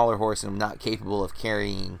was a smaller horse and not capable of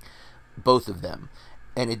carrying both of them,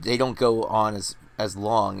 and they don't go on as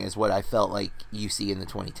long as what I felt like you see in the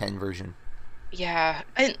 2010 version. Yeah,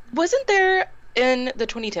 and wasn't there in the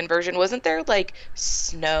 2010 version? Wasn't there like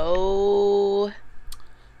snow?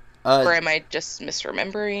 Or am I just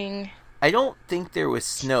misremembering? I don't think there was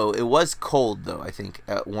snow. It was cold though, I think,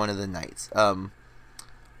 at one of the nights.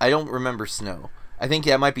 I don't remember snow. I think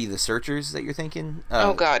that might be the Searchers that you're thinking.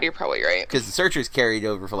 Oh God, you're probably right. Because the Searchers carried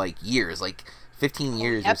over for like years, like 15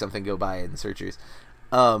 years or something go by in the Searchers.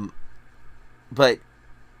 But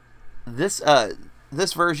this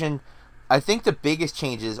version, I think the biggest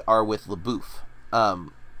changes are with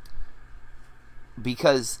LaBouffe.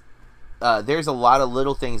 Because there's a lot of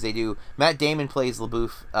little things they do. Matt Damon plays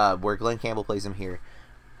LaBouffe, where Glenn Campbell plays him here.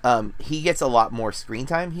 He gets a lot more screen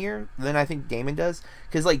time here than I think Damon does.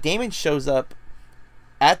 Because, like, Damon shows up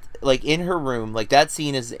at, like, in her room. Like, that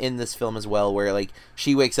scene is in this film as well, where, like,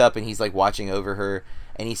 she wakes up and he's, like, watching over her.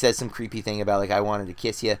 And he says some creepy thing about, like, I wanted to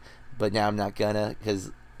kiss you, but now I'm not gonna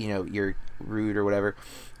because, you know, you're rude or whatever.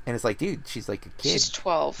 And it's like, dude, she's, like, a kid. She's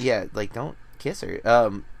 12. Yeah, like, don't kiss her.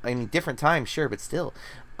 I mean, different time, sure, but still.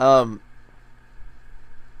 But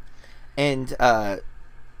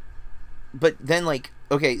then, like,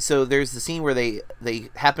 okay, so there's the scene where they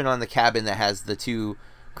happen on the cabin that has the two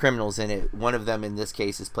criminals in it. One of them, in this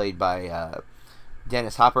case, is played by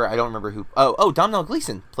Dennis Hopper. I don't remember who. Oh, Domhnall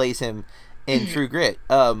Gleeson plays him in True Grit,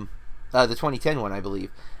 the 2010 one, I believe.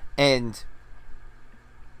 And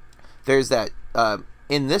there's that.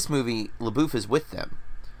 In this movie, LaBouffe is with them.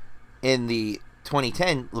 In the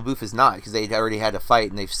 2010, LaBouffe is not, because they'd already had a fight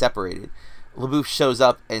and they've separated. LaBouffe shows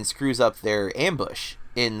up and screws up their ambush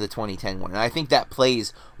in the 2010 one. And I think that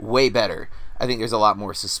plays way better. I think there's a lot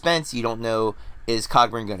more suspense. You don't know, is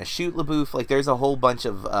Cogburn going to shoot LaBouffe? Like, there's a whole bunch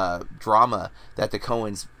of drama that the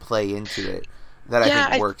Coens play into it that I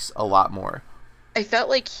think works a lot more. I felt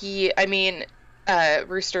like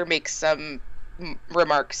Rooster makes some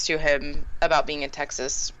remarks to him about being a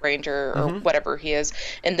Texas Ranger or whatever he is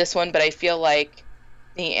in this one, but I feel like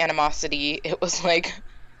the animosity, it was like,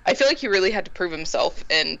 I feel like he really had to prove himself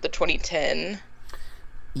in the 2010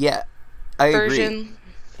 version.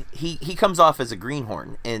 Agree. He comes off as a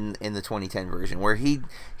greenhorn in the 2010 version, where he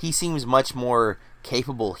seems much more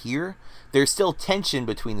capable here. There's still tension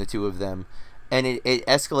between the two of them, and it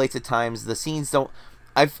escalates at times. The scenes don't...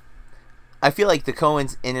 I feel like the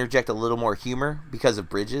Coens interject a little more humor because of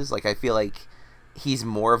Bridges. Like, I feel like he's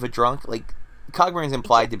more of a drunk. Like, Cogburn's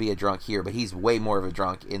implied to be a drunk here, but he's way more of a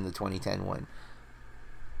drunk in the 2010 one.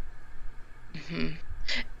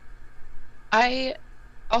 I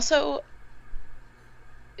also...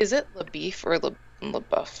 Is it LaBeef or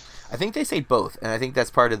LaBeouf? I think they say both, and I think that's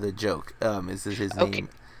part of the joke, is his name.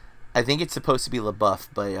 I think it's supposed to be LaBeouf,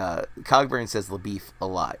 but Cogburn says LaBeef a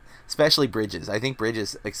lot, especially Bridges. I think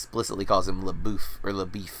Bridges explicitly calls him LaBouffe or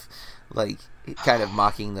LaBeef, like, kind of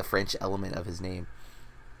mocking the French element of his name.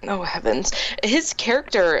 Oh, heavens. His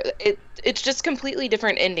character, it's just completely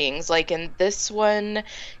different endings. Like, in this one,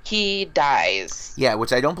 he dies. Yeah,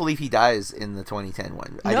 which I don't believe he dies in the 2010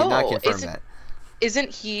 one. I did not confirm that.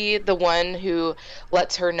 Isn't he the one who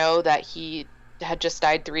lets her know that he had just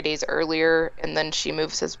died 3 days earlier, and then she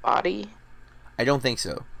moves his body? I don't think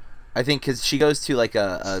so. I think because she goes to, like,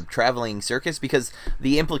 a traveling circus, because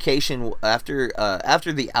the implication after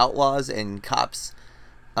the outlaws and cops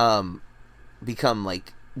become,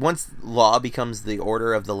 like, once law becomes the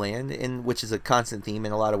order of the land, which is a constant theme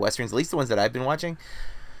in a lot of westerns, at least the ones that I've been watching,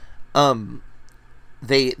 the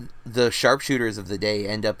sharpshooters of the day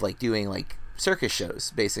end up, like, doing, like, circus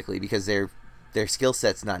shows, basically, because their skill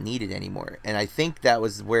set's not needed anymore. And I think that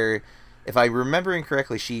was where, if I'm remembering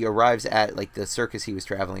correctly, she arrives at, like, the circus he was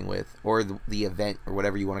traveling with, or the event, or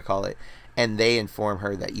whatever you want to call it, and they inform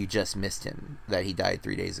her that you just missed him, that he died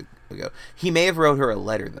 3 days ago. He may have wrote her a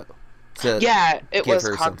letter, though, to give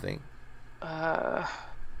her something.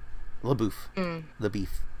 LaBeouf. LaBeef.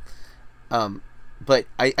 But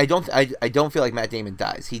I don't feel like Matt Damon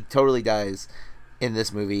dies. He totally dies in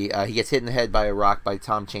this movie. He gets hit in the head by a rock by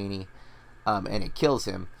Tom Chaney, and it kills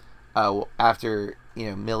him after,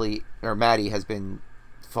 you know, Maddie has been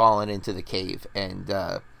fallen into the cave, and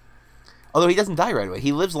although he doesn't die right away,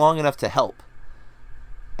 he lives long enough to help.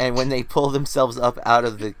 And when they pull themselves up out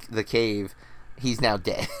of the cave, he's now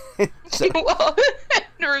dead. So, well,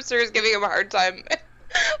 Rooster is giving him a hard time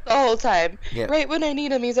the whole time. Yeah. Right when I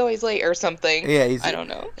need him, he's always late or something. Yeah, I don't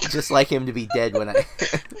know. Just like him to be dead when I...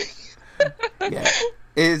 Yeah,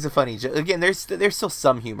 it is a funny joke. Again, there's still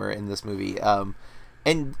some humor in this movie.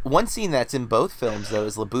 And one scene that's in both films, though,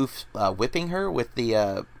 is LaBeouf whipping her with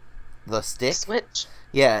the stick. Switch.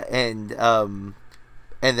 Yeah, and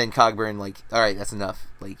then Cogburn, like, all right, that's enough.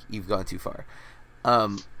 Like, you've gone too far.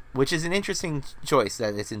 Which is an interesting choice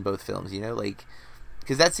that it's in both films, you know, like,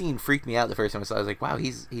 because that scene freaked me out the first time I saw it. I was like, wow,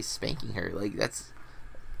 he's spanking her. Like, that's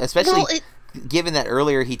especially given that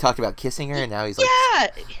earlier he talked about kissing her, and now he's like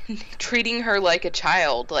treating her like a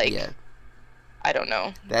child. Like, I don't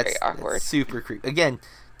know. That's very awkward. That's super creepy. Again,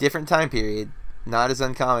 different time period. Not as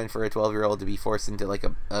uncommon for a 12-year-old to be forced into, like,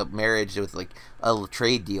 a marriage with, like, a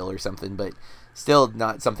trade deal or something, but still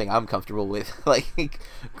not something I'm comfortable with, like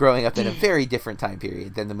growing up in a very different time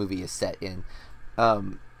period than the movie is set in.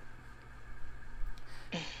 And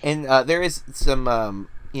there is some,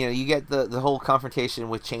 you get the whole confrontation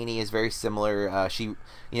with Chaney is very similar. She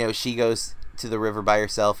goes to the river by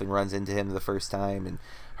herself and runs into him the first time, and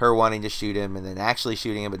her wanting to shoot him and then actually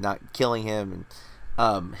shooting him but not killing him,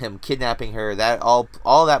 and him kidnapping her. That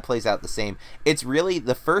all that plays out the same. It's really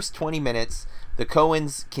the first 20 minutes. The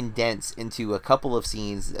Coens condense into a couple of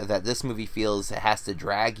scenes that this movie feels it has to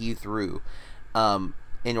drag you through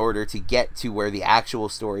in order to get to where the actual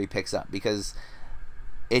story picks up, because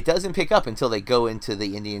it doesn't pick up until they go into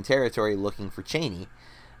the Indian Territory looking for Chaney,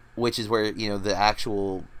 which is where, the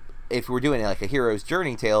actual, if we're doing like a hero's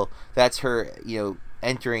journey tale, that's her,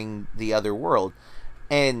 entering the other world.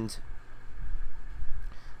 And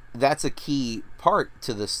that's a key part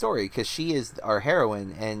to the story, because she is our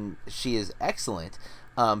heroine and she is excellent,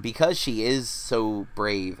 because she is so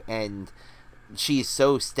brave and she's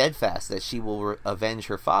so steadfast that she will avenge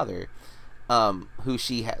her father, who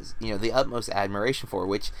she has the utmost admiration for,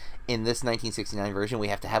 which in this 1969 version we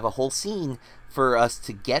have to have a whole scene for us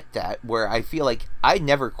to get that, where I feel like I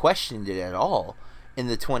never questioned it at all in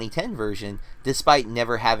the 2010 version, despite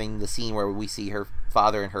never having the scene where we see her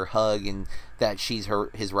father and her hug and that she's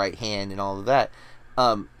his right hand and all of that.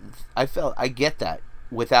 I get that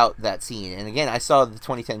without that scene. And again, I saw the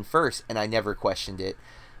 2010 first and I never questioned it.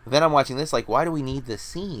 Then I'm watching this, like, why do we need this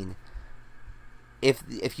scene?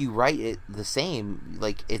 If you write it the same,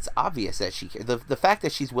 like, it's obvious that the fact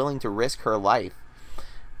that she's willing to risk her life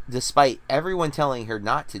despite everyone telling her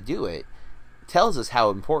not to do it tells us how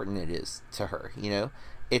important it is to her.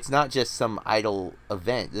 It's not just some idle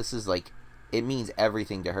event. This is like, it means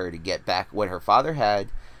everything to her to get back what her father had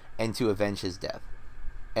and to avenge his death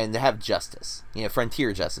and to have justice,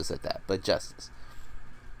 frontier justice at that, but justice.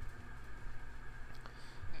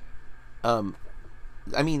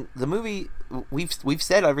 I mean, the movie, we've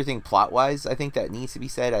said everything plot wise I think that needs to be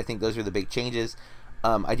said. I think those are the big changes.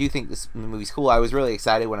 I do think this movie's cool. I was really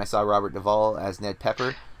excited when I saw Robert Duvall as Ned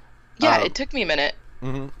Pepper. Yeah, it took me a minute.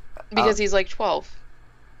 Mm-hmm. Because he's like 12.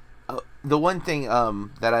 The one thing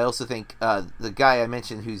that I also think, the guy I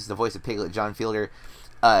mentioned who's the voice of Piglet, John Fielder,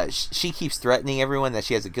 she keeps threatening everyone that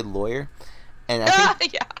she has a good lawyer. And I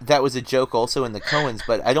think that was a joke also in the Coens,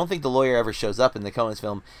 but I don't think the lawyer ever shows up in the Coens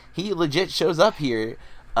film. He legit shows up here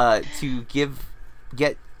to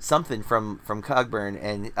get something from Cogburn,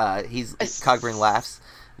 and Cogburn laughs.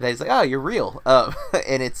 That he's like, "Oh, you're real,"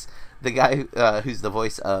 and it's the guy who's the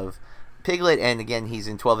voice of Piglet, and again, he's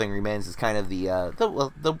in 12 Angry Men. Is kind of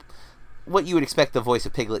the what you would expect the voice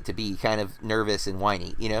of Piglet to be, kind of nervous and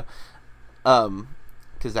whiny,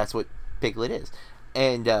 because that's what Piglet is.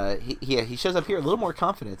 And he shows up here a little more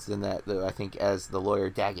confidence than that, though, I think, as the lawyer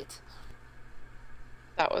Daggett.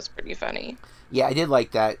 That was pretty funny. Yeah, I did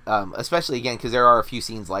like that, especially, again, because there are a few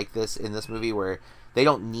scenes like this in this movie where they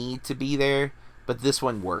don't need to be there, but this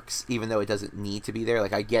one works, even though it doesn't need to be there.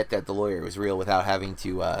 Like, I get that the lawyer was real without having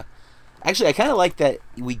to... Actually, I kind of like that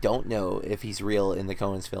we don't know if he's real in the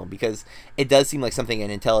Coens film, because it does seem like something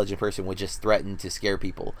an intelligent person would just threaten to scare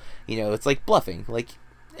people. It's like bluffing. Like,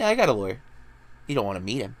 yeah, I got a lawyer. You don't want to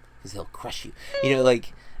meet him because he'll crush you.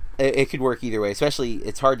 Like, it could work either way. Especially,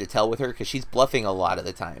 it's hard to tell with her because she's bluffing a lot of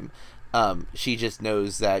the time. She just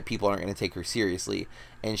knows that people aren't going to take her seriously,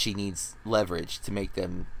 and she needs leverage to make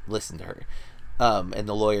them listen to her. And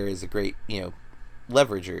the lawyer is a great,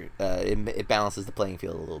 leverager. It balances the playing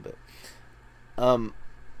field a little bit.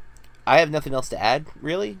 I have nothing else to add,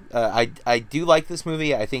 really. I do like this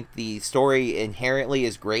movie. I think the story inherently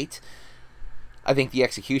is great. I think the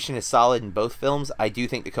execution is solid in both films. I do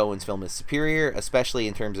think the Coens film is superior, especially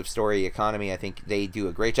in terms of story economy. I think they do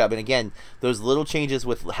a great job. And again, those little changes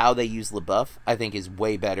with how they use LaBeouf, I think, is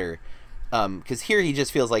way better. Because here he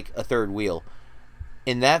just feels like a third wheel.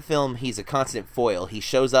 In that film, he's a constant foil. He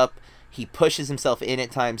shows up, he pushes himself in at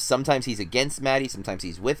times. Sometimes he's against Maddie, sometimes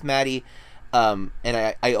he's with Maddie. And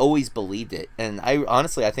I always believed it. And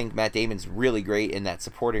I think Matt Damon's really great in that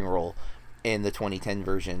supporting role in the 2010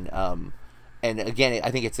 version. And again,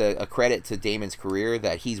 I think it's a credit to Damon's career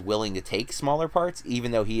that he's willing to take smaller parts,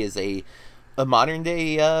 even though he is a modern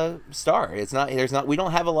day star. We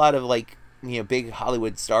don't have a lot of big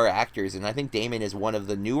Hollywood star actors, and I think Damon is one of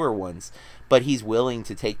the newer ones, but he's willing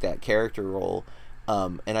to take that character role,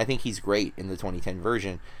 and I think he's great in the 2010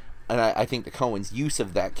 version. And I think the Coens' use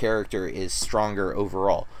of that character is stronger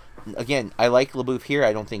overall. Again, I like LaBeouf here.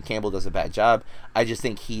 I don't think Campbell does a bad job. I just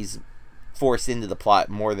think he's forced into the plot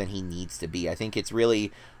more than he needs to be. I think it's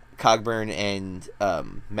really Cogburn and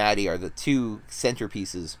Maddie are the two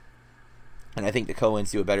centerpieces And I think the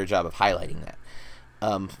Coens do a better job of highlighting that.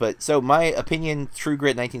 But so my opinion, True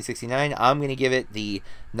Grit 1969, I'm going to give it the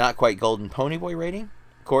not quite golden Ponyboy rating.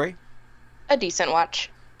 Corey? A decent watch.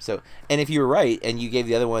 So, and if you were right and you gave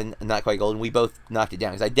the other one not quite golden, we both knocked it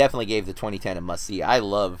down, because I definitely gave the 2010 a must see. I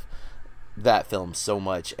love that film so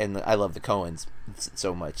much, and I love the Coens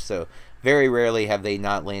so much. So very rarely have they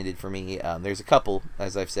not landed for me. There's a couple,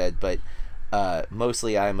 as I've said, but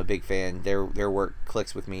mostly I'm a big fan. Their work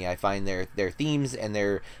clicks with me. I find their themes and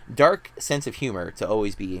their dark sense of humor to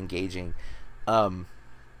always be engaging.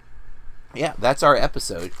 Yeah, that's our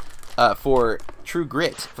episode for True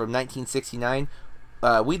Grit from 1969.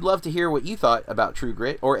 We'd love to hear what you thought about True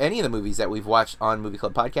Grit or any of the movies that we've watched on Movie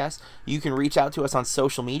Club Podcast. You can reach out to us on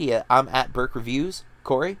social media. I'm at Burke Reviews.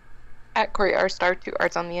 Corey? At Corey R Star, 2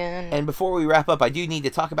 R's on the end. And before we wrap up, I do need to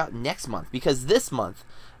talk about next month, because this month,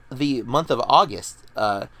 the month of August,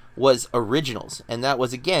 was originals, and that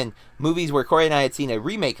was, again, movies where Corey and I had seen a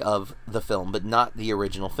remake of the film, but not the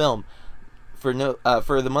original film. For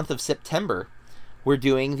the month of September, we're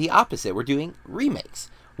doing the opposite. We're doing remakes.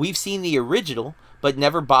 We've seen the original, but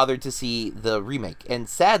never bothered to see the remake. And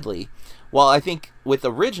sadly, while I think with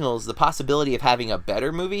originals, the possibility of having a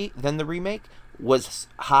better movie than the remake was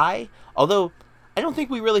high, although I don't think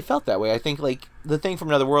we really felt that way. I think, like, The Thing from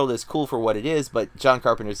Another World is cool for what it is, but John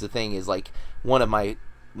Carpenter's The Thing is, like, one of my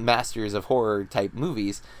masters of horror type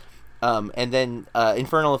movies. And then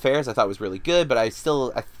Infernal Affairs I thought was really good, but I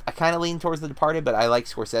kind of lean towards The Departed, but I like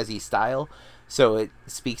Scorsese's style, so it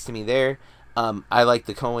speaks to me there. I like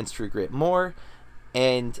the Coens' True Grit more,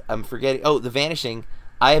 and I'm forgetting... Oh, The Vanishing.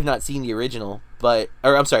 I have not seen the original,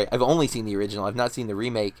 I've only seen the original. I've not seen the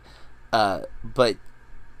remake, but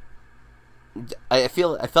I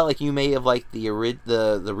felt like you may have liked the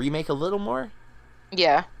remake a little more.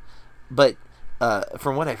 Yeah. But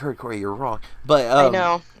from what I've heard, Corey, you're wrong. But I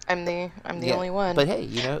know. I'm the only one. But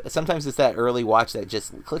hey, sometimes it's that early watch that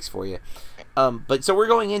just clicks for you. But so we're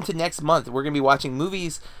going into next month. We're going to be watching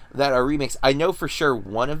movies that are remakes. I know for sure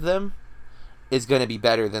one of them is going to be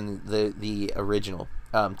better than the original,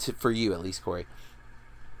 for you at least, Corey.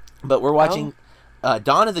 But we're watching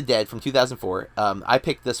Dawn of the Dead from 2004. I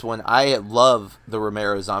picked this one. I love the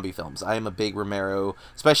Romero zombie films. I am a big Romero,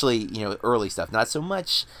 especially early stuff. Not so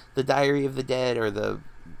much the Diary of the Dead or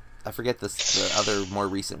I forget the other more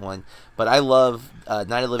recent one. But I love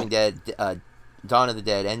Night of the Living Dead, Dawn of the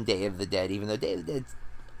Dead, and Day of the Dead. Even though Day of the Dead's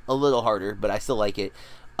a little harder, but I still like it.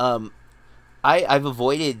 I've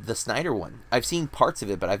avoided the Snyder one. I've seen parts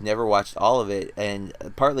of it, but I've never watched all of it, and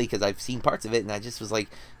partly because I've seen parts of it, and I just was like,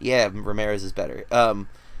 yeah, Romero's is better.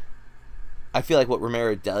 I feel like what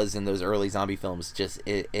Romero does in those early zombie films,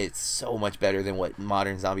 it's so much better than what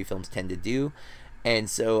modern zombie films tend to do, and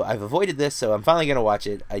so I've avoided this, so I'm finally going to watch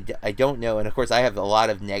it. I don't know, and of course I have a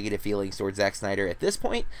lot of negative feelings towards Zack Snyder at this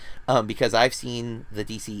point, because I've seen the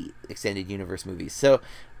DC Extended Universe movies, so...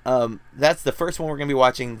 that's the first one we're going to be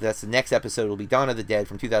watching. That's the next episode will be Dawn of the Dead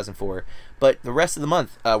from 2004. But the rest of the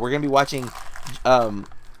month, we're going to be watching, I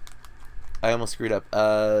almost screwed up.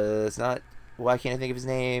 It's not, why can't I think of his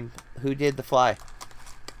name? Who did The Fly?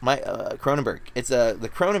 Cronenberg. It's, the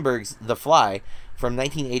Cronenberg's The Fly from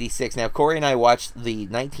 1986. Now, Corey and I watched the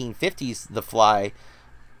 1950s The Fly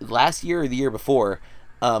last year or the year before,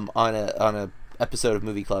 on a episode of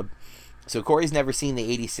Movie Club. So Corey's never seen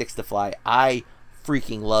the 86 The Fly. I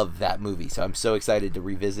freaking love that movie, so I'm so excited to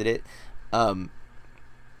revisit it.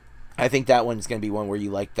 I think that one's going to be one where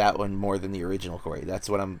you like that one more than the original, Corey. That's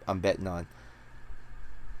what I'm betting on.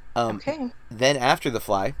 Okay. Then after The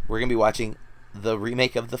Fly, we're going to be watching the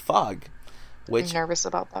remake of The Fog, which I'm nervous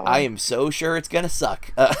about that one. I am so sure it's going to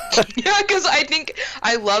suck. Yeah, because I think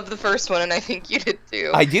I love the first one, and I think you did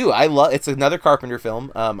too. I do. It's another Carpenter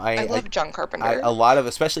film. I love John Carpenter. A lot of,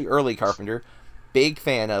 especially early Carpenter. Big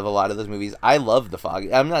fan of a lot of those movies. I love The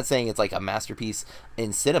Fog. I'm not saying it's like a masterpiece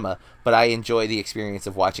in cinema, but I enjoy the experience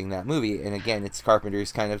of watching that movie. And again, it's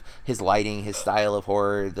Carpenter's kind of his lighting, his style of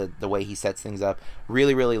horror, the way he sets things up.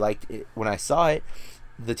 Really, really liked it when I saw it.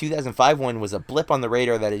 The 2005 one was a blip on the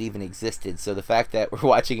radar that it even existed. So the fact that we're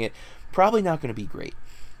watching it, probably not going to be great.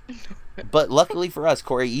 But luckily for us,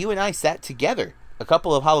 Corey, you and I sat together a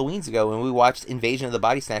couple of Halloweens ago when we watched Invasion of the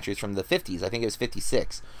Body Snatchers from the 50s. I think it was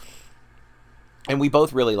 56. And we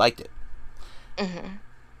both really liked it. Mm-hmm.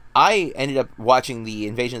 I ended up watching the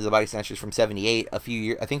Invasion of the Body Snatchers from 78 a few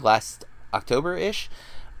years, I think last October-ish,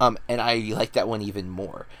 and I liked that one even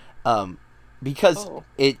more. Because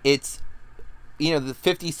it's, the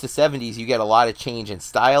 50s to 70s, you get a lot of change in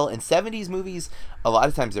style, and 70s movies, a lot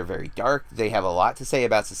of times they're very dark. They have a lot to say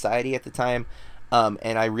about society at the time,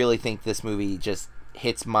 and I really think this movie just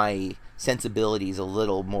hits my sensibilities a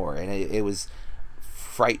little more, and it was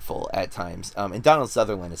frightful at times. And Donald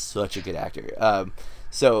Sutherland is such a good actor.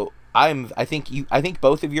 So I think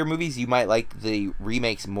both of your movies, you might like the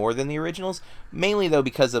remakes more than the originals, mainly though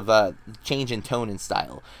because of change in tone and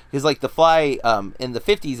style. Because like The Fly in the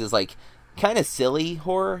 50s is like kind of silly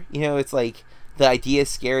horror, you know, it's like the idea is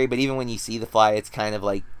scary, but even when you see the fly, it's kind of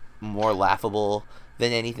like more laughable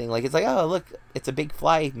than anything. Like it's like, oh look, it's a big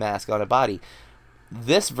fly mask on a body.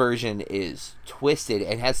 This version is twisted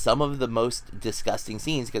and has some of the most disgusting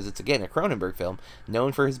scenes because it's, again, a Cronenberg film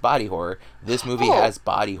known for his body horror. This movie has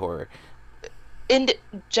body horror. And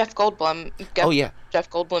Jeff Goldblum. Jeff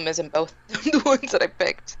Goldblum is in both the ones that I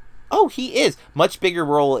picked. Oh, he is. Much bigger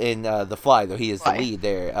role in The Fly, though he is the lead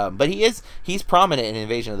there. But he's prominent in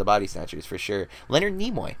Invasion of the Body Snatchers, for sure. Leonard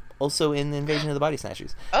Nimoy, also in Invasion of the Body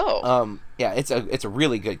Snatchers. Oh. Yeah, it's a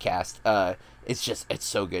really good cast. It's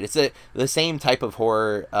so good. It's the same type of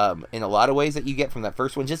horror in a lot of ways that you get from that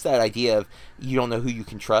first one. Just that idea of you don't know who you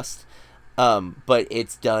can trust. But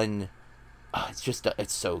it's done.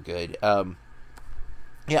 It's so good.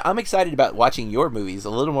 Yeah, I'm excited about watching your movies a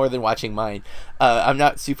little more than watching mine. I'm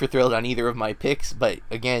not super thrilled on either of my picks, but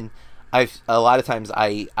again, a lot of times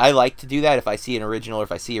I like to do that. If I see an original or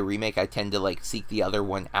if I see a remake, I tend to like seek the other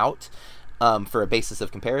one out for a basis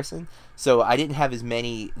of comparison. So I didn't have as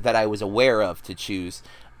many that I was aware of to choose.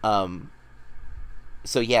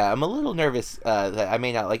 So yeah, I'm a little nervous that I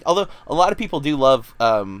may not like. Although a lot of people do love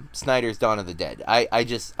Snyder's Dawn of the Dead.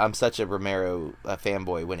 I'm such a Romero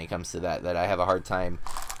fanboy when it comes to that I have a hard time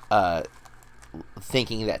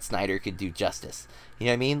thinking that Snyder could do justice. You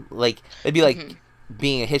know what I mean? Like it'd be like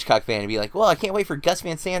being a Hitchcock fan and be like, well, I can't wait for Gus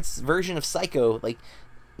Van Sant's version of Psycho. Like,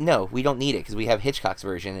 no, we don't need it because we have Hitchcock's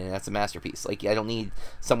version and that's a masterpiece. Like, I don't need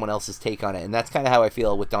someone else's take on it, and that's kind of how I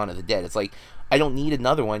feel with Dawn of the Dead. It's like I don't need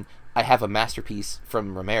another one. I have a masterpiece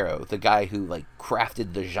from Romero, the guy who like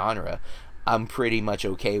crafted the genre. I'm pretty much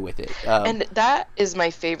okay with it. And that is my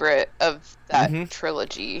favorite of that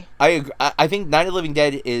trilogy. I agree. I think Night of the Living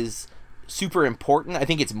Dead is super important. I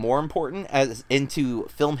think it's more important as into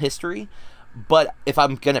film history. But if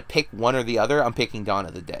I'm going to pick one or the other, I'm picking Dawn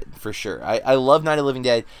of the Dead, for sure. I love Night of the Living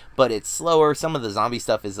Dead, but it's slower. Some of the zombie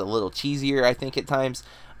stuff is a little cheesier, I think, at times.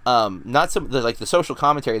 The social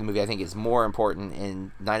commentary of the movie I think is more important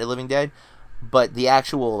in Night of the Living Dead, but the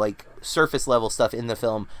actual like surface level stuff in the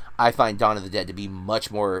film I find Dawn of the Dead to be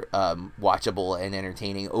much more watchable and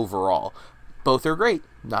entertaining overall. Both are great.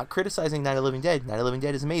 Not criticizing Night of the Living Dead. Night of the Living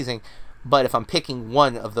Dead is amazing, but if I'm picking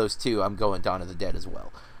one of those two, I'm going Dawn of the Dead as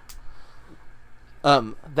well.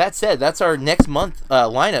 That said, that's our next month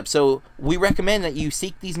lineup. So we recommend that you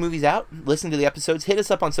seek these movies out, listen to the episodes, hit us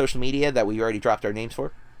up on social media that we already dropped our names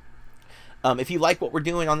for. If you like what we're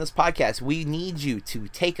doing on this podcast, we need you to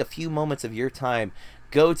take a few moments of your time,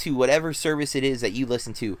 go to whatever service it is that you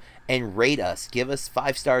listen to, and rate us. Give us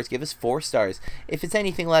 5 stars, give us 4 stars. If it's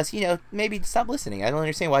anything less, maybe stop listening. I don't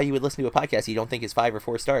understand why you would listen to a podcast you don't think is 5 or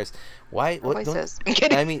 4 stars. Why? What? I'm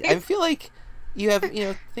kidding. I mean, I feel like you have,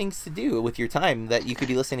 things to do with your time that you could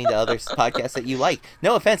be listening to other podcasts that you like.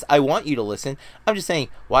 No offense, I want you to listen. I'm just saying,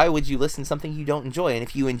 why would you listen to something you don't enjoy? And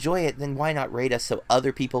if you enjoy it, then why not rate us so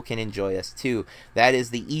other people can enjoy us too? That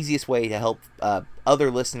is the easiest way to help other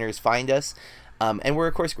listeners find us. And we're,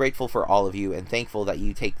 of course, grateful for all of you and thankful that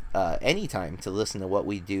you take any time to listen to what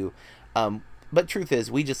we do. But truth is,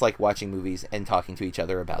 we just like watching movies and talking to each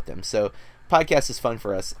other about them. So podcast is fun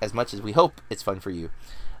for us as much as we hope it's fun for you.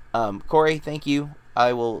 Corey, thank you.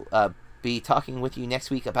 I will be talking with you next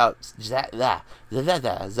week about Zack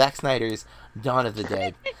Snyder's Dawn of the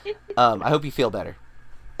Dead. I hope you feel better.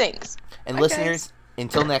 Thanks. And Bye, listeners, guys.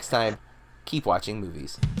 Until next time, keep watching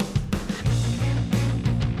movies.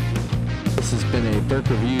 This has been a Burke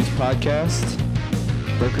Reviews podcast.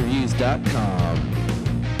 BurkeReviews.com.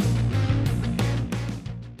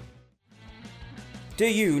 Do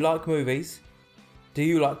you like movies? Do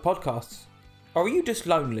you like podcasts? Or are you just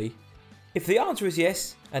lonely? If the answer is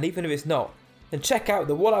yes, and even if it's not, then check out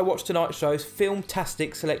the What I Watched Tonight show's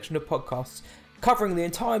film-tastic selection of podcasts. Covering the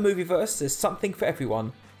entire movieverse, there's something for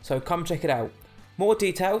everyone, so come check it out. More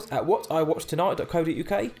details at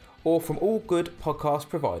whatiwatchtonight.co.uk or from all good podcast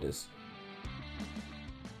providers.